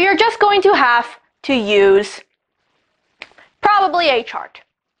 So you're just going to have to use probably a chart.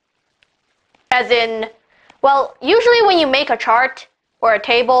 As in, well, usually when you make a chart or a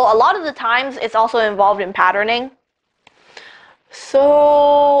table, a lot of the times it's also involved in patterning.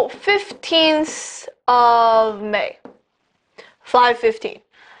 So 15th of May, 5:15.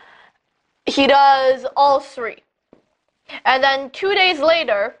 He does all 3. And then 2 days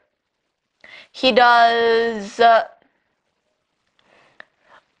later, he does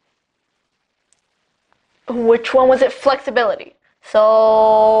which one was it? Flexibility.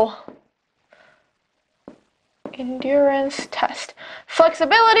 So endurance test.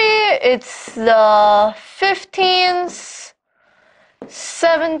 Flexibility, it's the 15th,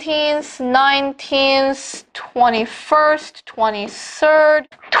 17th, 19th, 21st, 23rd,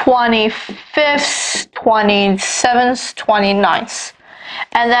 25th, 27th, 29th.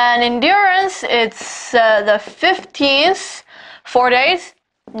 And then endurance, it's the 15th, 4 days,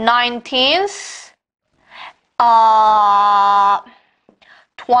 19th,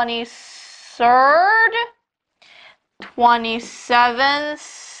 23rd, 27th,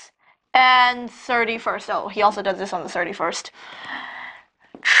 and 31st. Oh, he also does this on the 31st.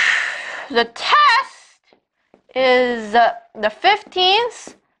 The test is the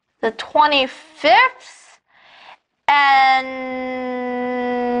 15th, the 25th, and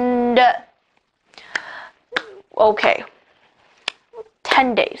okay,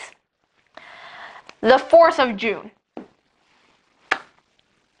 10 days. The 4th of June.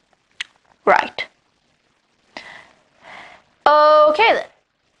 Right. Okay then.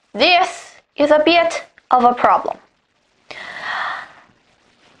 This is a bit of a problem.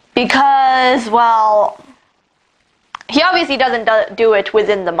 Because, well, he obviously doesn't do it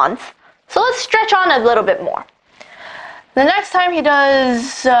within the month. So let's stretch on a little bit more. The next time he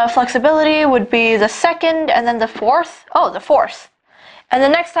does flexibility would be the 2nd and then the 4th. Oh, the 4th. And the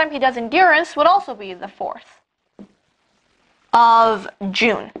next time he does endurance would also be the 4th of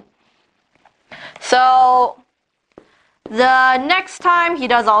June. So the next time he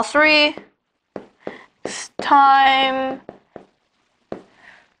does all 3, this time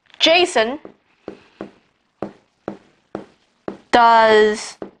Jason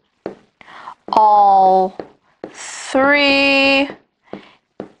does all 3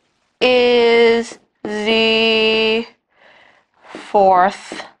 is the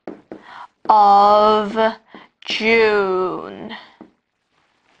 4th of June.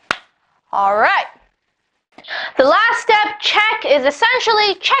 All right. The last step, check, is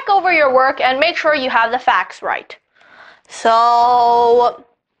essentially check over your work and make sure you have the facts right. So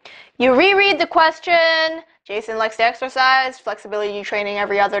you reread the question. Jason likes to exercise, flexibility training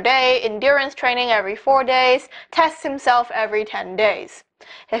every other day, endurance training every 4 days, tests himself every 10 days.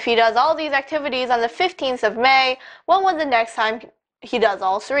 If he does all these activities on the 15th of May, when would the next time he does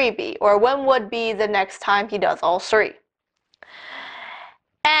all 3 be? Or when would be the next time he does all 3?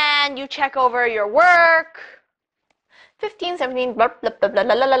 And you check over your work. 15, 17, blah, blah, blah, blah,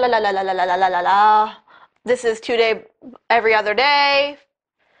 blah, blah, blah, blah, blah, blah, blah, blah, blah. This is 2 day, every other day.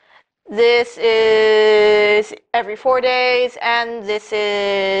 This is every 4 days, and this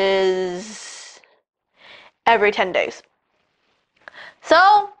is every 10 days.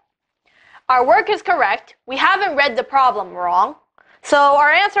 So, our work is correct. We haven't read the problem wrong. So our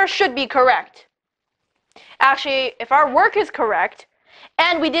answer should be correct. Actually, if our work is correct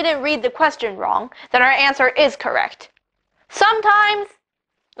and we didn't read the question wrong, then our answer is correct. Sometimes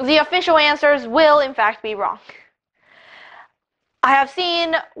the official answers will in fact be wrong. I have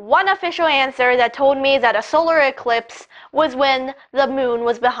seen one official answer that told me that a solar eclipse was when the moon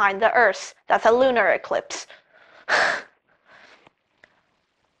was behind the Earth. That's a lunar eclipse.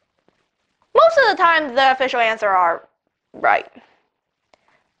 Most of the time, the official answers are right.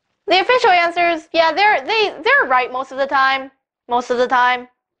 The official answers, yeah, they're right most of the time. Most of the time.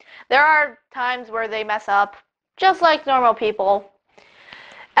 There are times where they mess up, just like normal people.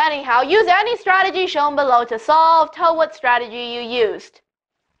 Anyhow, use any strategy shown below to solve. Tell what strategy you used.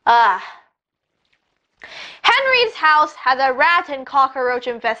 Henry's house has a rat and cockroach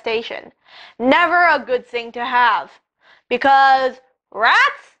infestation. Never a good thing to have. Because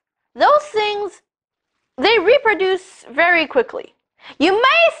rats, those things, they reproduce very quickly. You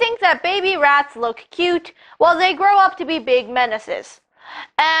may think that baby rats look cute while they grow up to be big menaces.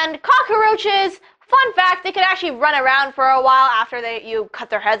 And cockroaches, fun fact, they can actually run around for a while after you cut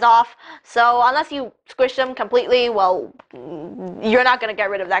their heads off. So unless you squish them completely, well, you're not going to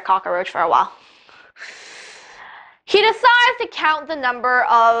get rid of that cockroach for a while. He decides to count the number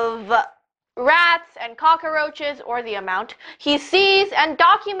of rats and cockroaches, or the amount he sees, and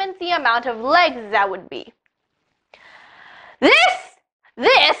documents the amount of legs that would be.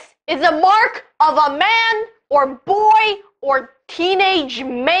 This is a mark of a man or boy or teenage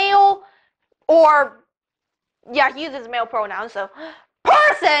male or, yeah, he uses male pronouns, so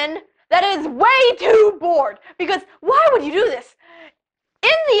person that is way too bored. Because why would you do this?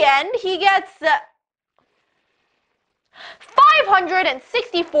 In the end, he gets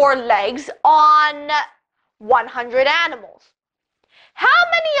 564 legs on 100 animals. How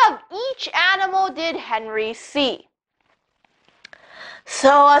many of each animal did Henry see?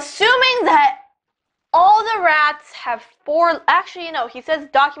 So assuming that all the rats have he says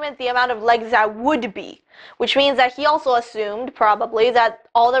document the amount of legs that would be, which means that he also assumed probably that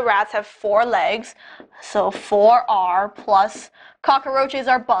all the rats have 4 legs. So 4R plus cockroaches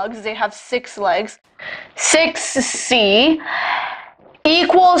are bugs, they have 6 legs. 6C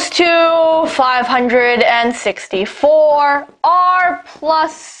equals to 564. R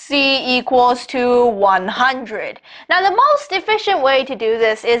plus C equals to 100. Now the most efficient way to do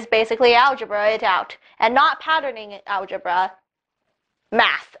this is basically algebra it out, and not patterning algebra,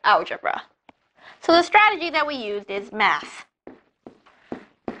 math algebra. So the strategy that we used is math.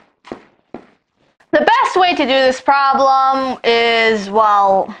 The best way to do this problem is,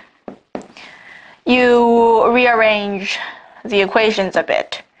 well, you rearrange the equations a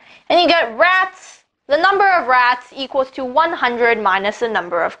bit. And you get rats, the number of rats equals to 100 minus the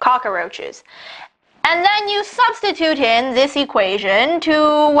number of cockroaches. And then you substitute in this equation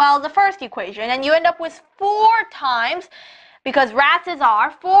to, well, the first equation, and you end up with 4 times, because rats is R,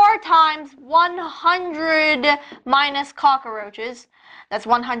 4 times 100 minus cockroaches. That's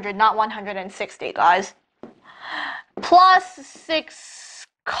 100, not 160, guys. Plus 6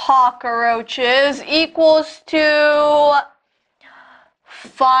 cockroaches equals to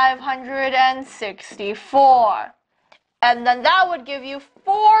 564. And then that would give you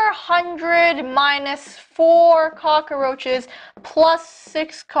 400 minus 4 cockroaches plus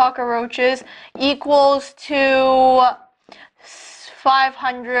 6 cockroaches equals to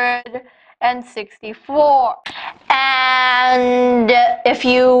 564. And if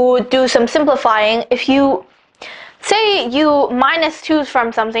you do some simplifying, if you say you minus 2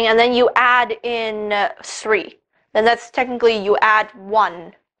 from something and then you add in 3, then that's technically you add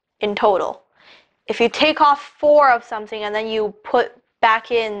 1 in total. If you take off 4 of something and then you put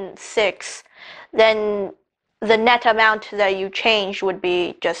back in 6, then the net amount that you changed would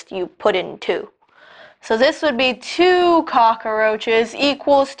be just you put in 2. So this would be 2 cockroaches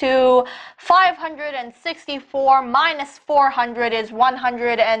equals to 564 minus 400 is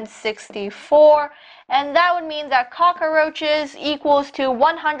 164. And that would mean that cockroaches equals to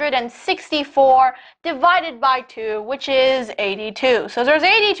 164 divided by 2, which is 82. So there's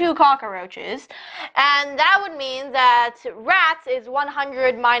 82 cockroaches. And that would mean that rats is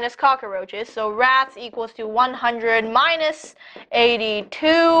 100 minus cockroaches. So rats equals to 100 minus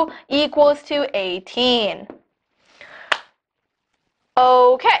 82 equals to 18.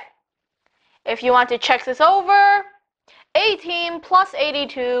 Okay. If you want to check this over, 18 plus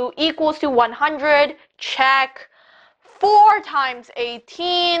 82 equals to 100. Check. 4 times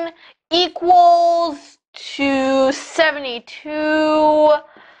 18 equals to 72.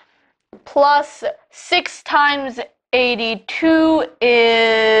 Plus 6 times 82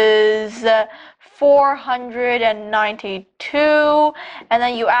 is 492, and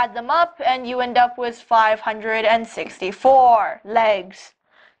then you add them up and you end up with 564 legs.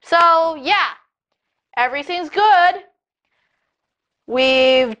 So yeah, everything's good.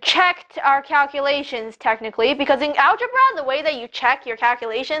 We've checked our calculations technically, because in algebra, the way that you check your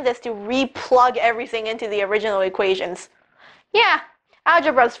calculations is to replug everything into the original equations. Yeah,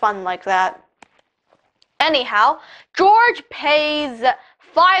 algebra's fun like that. Anyhow, George pays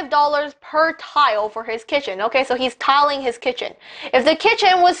 $5 per tile for his kitchen. Okay, so he's tiling his kitchen. If the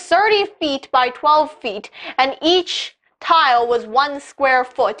kitchen was 30 feet by 12 feet and each tile was 1 square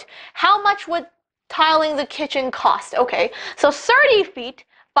foot, how much would tiling the kitchen cost? Okay, so 30 feet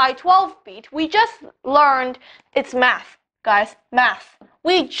by 12 feet, we just learned, it's math, guys, math.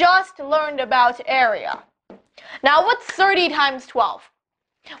 We just learned about area. Now, what's 30 times 12?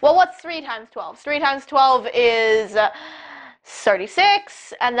 Well, what's 3 times 12? 3 times 12 is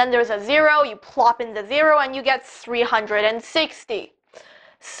 36, and then there's a 0. You plop in the 0, and you get 360.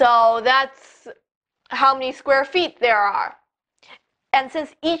 So that's how many square feet there are. And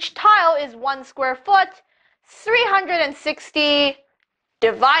since each tile is 1 square foot, 360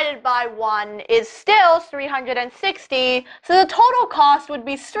 divided by 1 is still 360. So the total cost would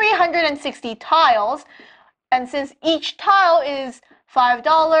be 360 tiles. And since each tile is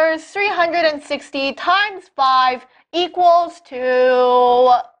 $5, 360 times 5 equals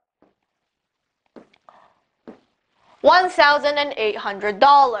to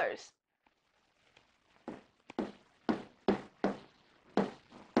 $1,800.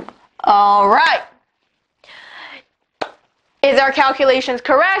 All right. Is our calculations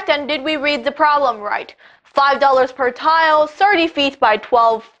correct, and did we read the problem right? $5 per tile, 30 feet by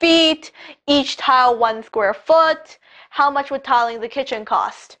 12 feet, each tile 1 square foot. How much would tiling the kitchen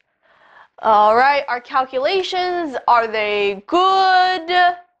cost? All right, our calculations, are they good?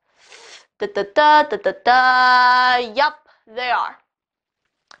 Yup, they are.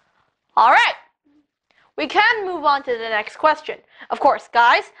 All right, we can move on to the next question. Of course,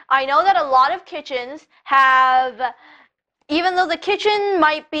 guys, I know that a lot of kitchens have, even though the kitchen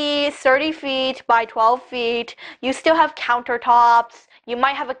might be 30 feet by 12 feet, you still have countertops, you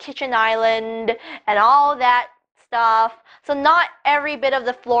might have a kitchen island, and all that stuff. So not every bit of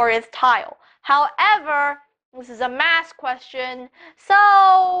the floor is tile. However, this is a math question,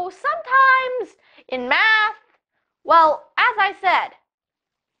 so sometimes in math, well, as I said,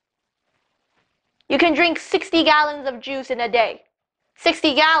 you can drink 60 gallons of juice in a day.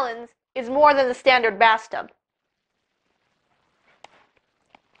 60 gallons is more than the standard bathtub.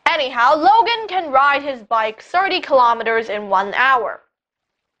 Anyhow, Logan can ride his bike 30 kilometers in 1 hour.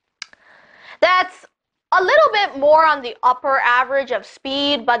 That's a little bit more on the upper average of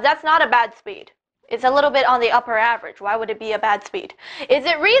speed, but that's not a bad speed. It's a little bit on the upper average. Why would it be a bad speed? Is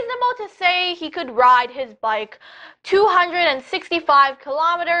it reasonable to say he could ride his bike 265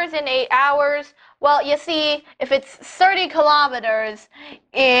 kilometers in 8 hours? Well, you see, if it's 30 kilometers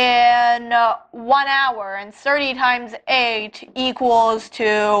in 1 hour, and 30 times 8 equals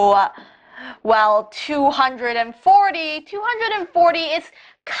to, well, 240. 240 is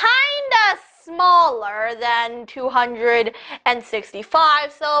kind of smaller than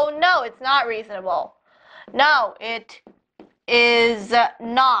 265, so no, it's not reasonable. No, it is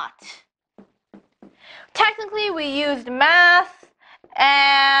not. Technically, we used math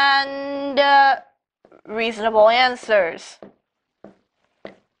and reasonable answers,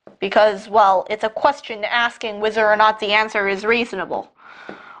 because, well, it's a question asking whether or not the answer is reasonable.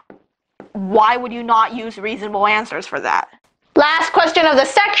 Why would you not use reasonable answers for that? Last question of the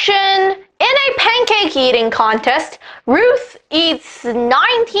section. In a pancake eating contest, Ruth eats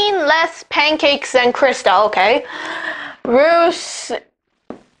 19 less pancakes than Krista. Okay. Ruth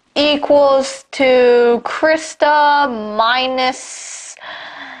equals to Krista minus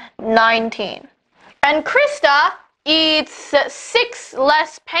 19. And Krista eats 6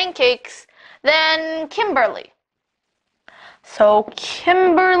 less pancakes than Kimberly. So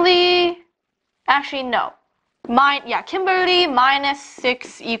Kimberly, actually no. Kimberly minus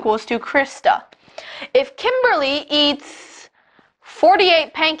 6 equals to Krista. If Kimberly eats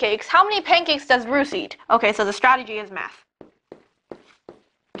 48 pancakes, how many pancakes does Ruth eat? Okay, so the strategy is math.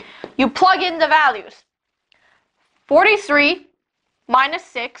 You plug in the values. 43 minus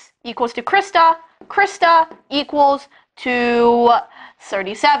 6 equals to Krista. Krista equals to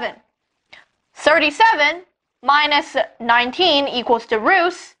 37. 37 minus 19 equals to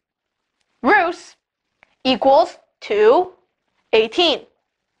Ruth. Ruth equals to 18.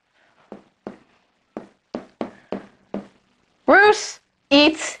 Ruth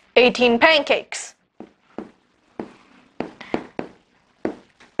eats 18 pancakes.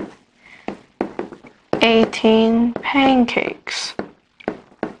 18 pancakes.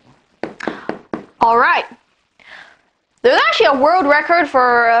 All right. There's actually a world record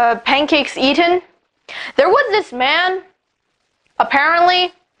for pancakes eaten. There was this man,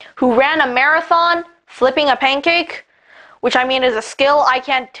 apparently, who ran a marathon flipping a pancake, which I mean is a skill. I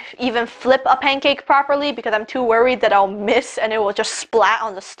can't even flip a pancake properly because I'm too worried that I'll miss and it will just splat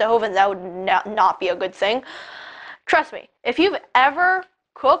on the stove, and that would not be a good thing. Trust me, if you've ever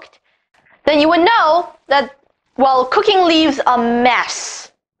cooked, then you would know that, well, cooking leaves a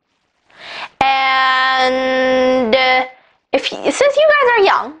mess. And since you guys are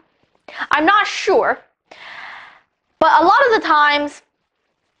young, I'm not sure, but a lot of the times,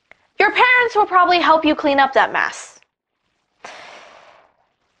 your parents will probably help you clean up that mess.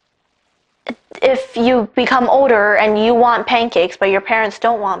 If you become older and you want pancakes, but your parents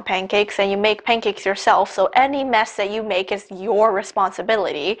don't want pancakes, and you make pancakes yourself, so any mess that you make is your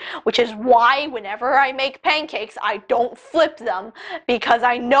responsibility, which is why whenever I make pancakes, I don't flip them, because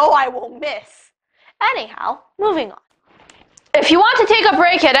I know I will miss. Anyhow, moving on. If you want to take a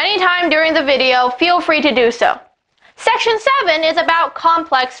break at any time during the video, feel free to do so. Section 7 is about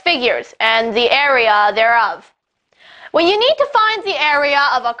complex figures and the area thereof. When you need to find the area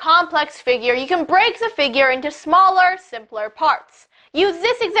of a complex figure, you can break the figure into smaller, simpler parts. Use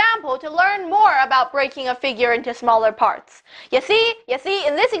this example to learn more about breaking a figure into smaller parts. You see,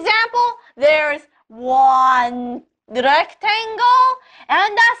 in this example, there's one rectangle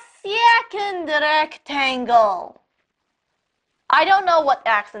and a second rectangle. I don't know what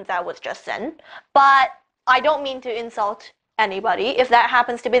accent that was just in, but I don't mean to insult anybody if that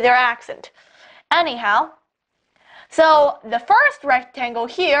happens to be their accent. Anyhow, so the first rectangle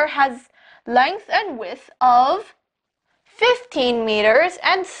here has length and width of 15 meters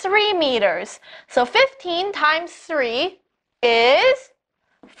and 3 meters. So 15 times 3 is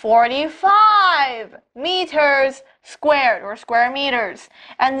 45 meters squared, or square meters.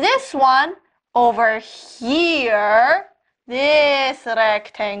 And this one over here, this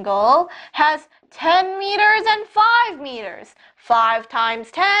rectangle, has 10 meters and 5 meters. 5 times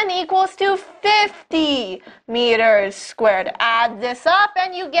 10 equals to 50 meters squared. Add this up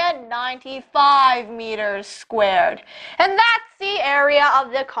and you get 95 meters squared. And that's the area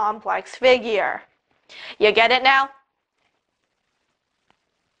of the complex figure. You get it now?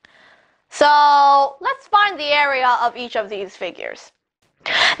 So let's find the area of each of these figures.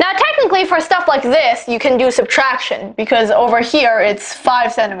 Now technically for stuff like this you can do subtraction, because over here it's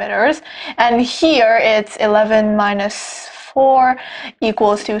 5 centimeters and here it's 11 minus 4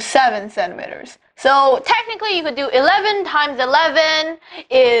 equals to 7 centimeters. So technically you could do 11 times 11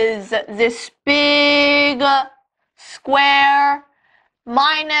 is this big square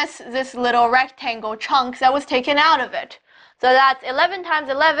minus this little rectangle chunk that was taken out of it. So that's 11 times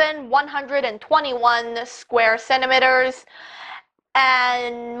 11, 121 square centimeters,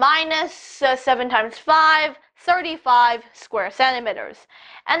 and minus 7 times 5, 35 square centimeters.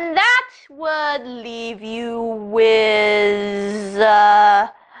 And that would leave you with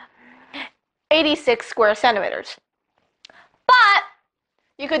 86 square centimeters. But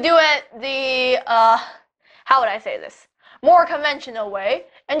you could do it the, how would I say this? More conventional way,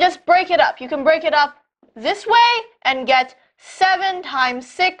 and just break it up. You can break it up this way and get 7 times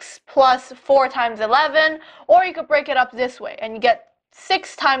 6 plus 4 times 11, or you could break it up this way and you get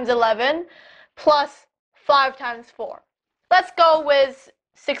 6 times 11 plus 5 times 4. Let's go with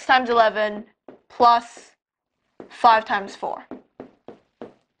 6 times 11 plus 5 times 4.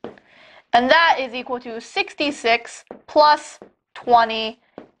 And that is equal to 66 plus 20,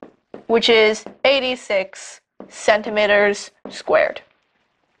 which is 86 centimeters squared.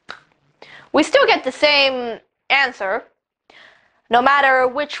 We still get the same answer, no matter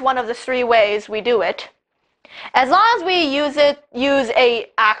which one of the 3 ways we do it. As long as we use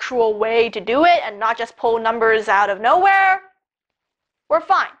a actual way to do it and not just pull numbers out of nowhere, we're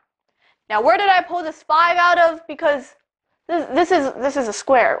fine. Now where did I pull this 5 out of? Because this is a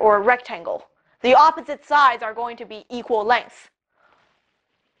square or a rectangle. The opposite sides are going to be equal length.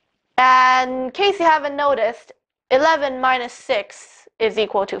 And in case you haven't noticed, 11 minus 6 is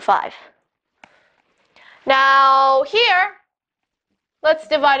equal to 5. Now here, let's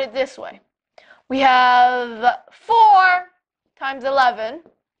divide it this way. We have 4 times 11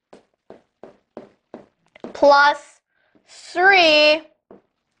 plus 3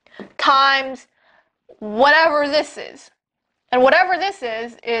 times whatever this is. And whatever this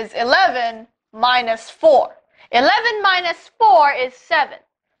is 11 minus 4. 11 minus 4 is 7.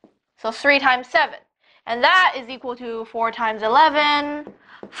 So 3 times 7. And that is equal to 4 times 11,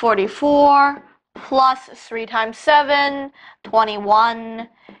 44, plus 3 times 7, 21.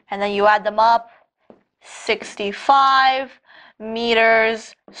 And then you add them up. 65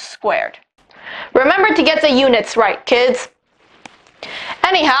 meters squared. Remember to get the units right, kids.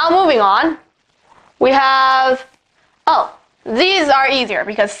 Anyhow, moving on. We have, these are easier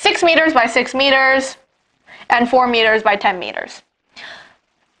because 6 meters by 6 meters and 4 meters by 10 meters.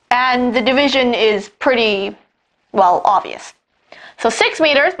 And the division is pretty, well, obvious. So 6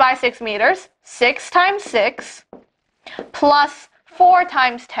 meters by 6 meters, 6 times 6, plus 4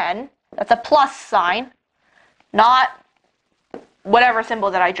 times 10, that's a plus sign, not whatever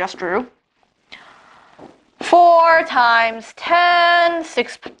symbol that I just drew. 4 times 10,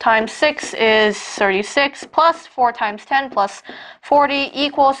 6 times 6 is 36, plus 4 times 10 plus 40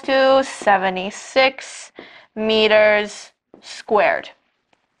 equals to 76 meters squared.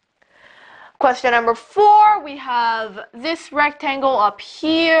 Question number 4, we have this rectangle up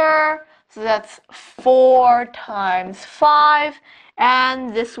here, so that's 4 times 5,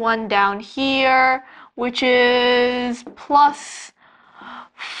 and this one down here, which is plus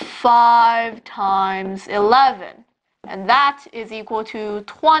 5 times 11, and that is equal to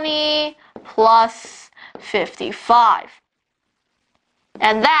 20 plus 55.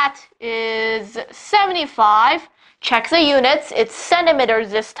 And that is 75. Check the units. It's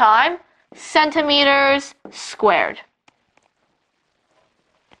centimeters this time. Centimeters squared.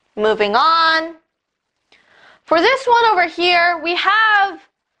 Moving on. For this one over here, we have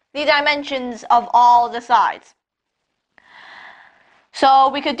the dimensions of all the sides. So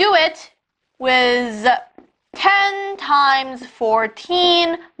we could do it with 10 times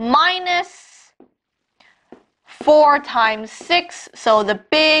 14 minus 4 times 6. So the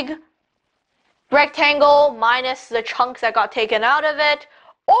big rectangle minus the chunks that got taken out of it.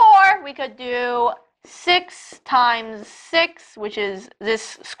 Or we could do 6 times 6, which is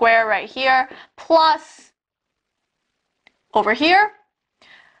this square right here, plus over here,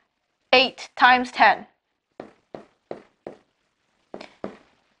 8 times 10.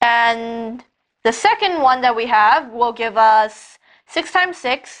 And the second one that we have will give us 6 times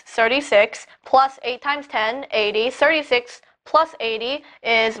 6, 36, plus 8 times 10, 80. 36 plus 80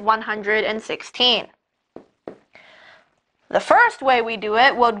 is 116. The first way we do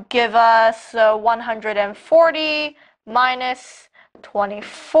it will give us 140 minus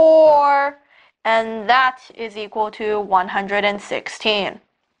 24, and that is equal to 116.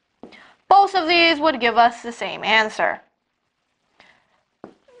 Both of these would give us the same answer.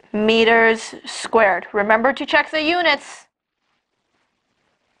 Meters squared. Remember to check the units.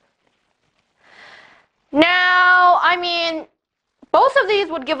 Now, both of these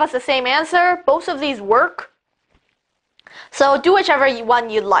would give us the same answer. Both of these work. So do whichever one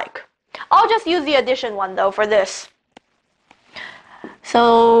you'd like. I'll just use the addition one though for this.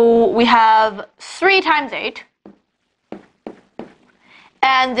 So we have 3 times 8.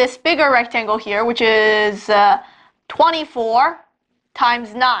 And this bigger rectangle here, which is 24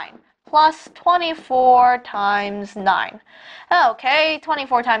 times 9, plus 24 times 9. Okay,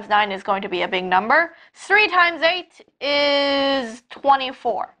 24 times 9 is going to be a big number. 3 times 8 is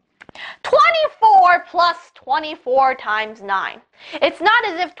 24. 24 plus 24 times 9. It's not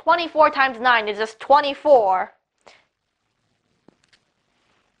as if 24 times 9 is just 24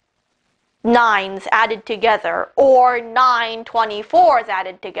 9s added together, or 9 24s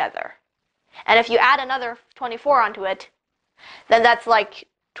added together. And if you add another 24 onto it, then that's like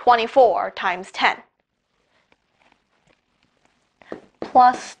 24 times 10.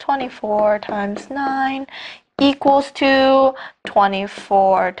 Plus 24 times 9 equals to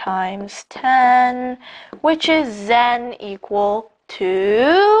 24 times 10, which is then equal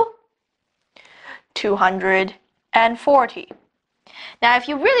to 240. Now, if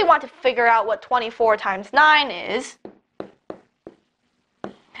you really want to figure out what 24 times 9 is,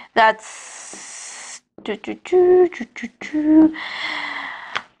 that's 216.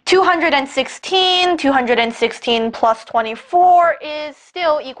 216 plus 24 is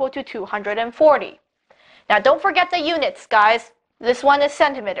still equal to 240. Now, don't forget the units, guys. This one is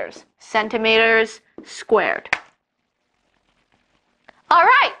centimeters. Centimeters squared. All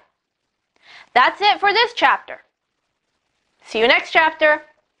right. That's it for this chapter. See you next chapter.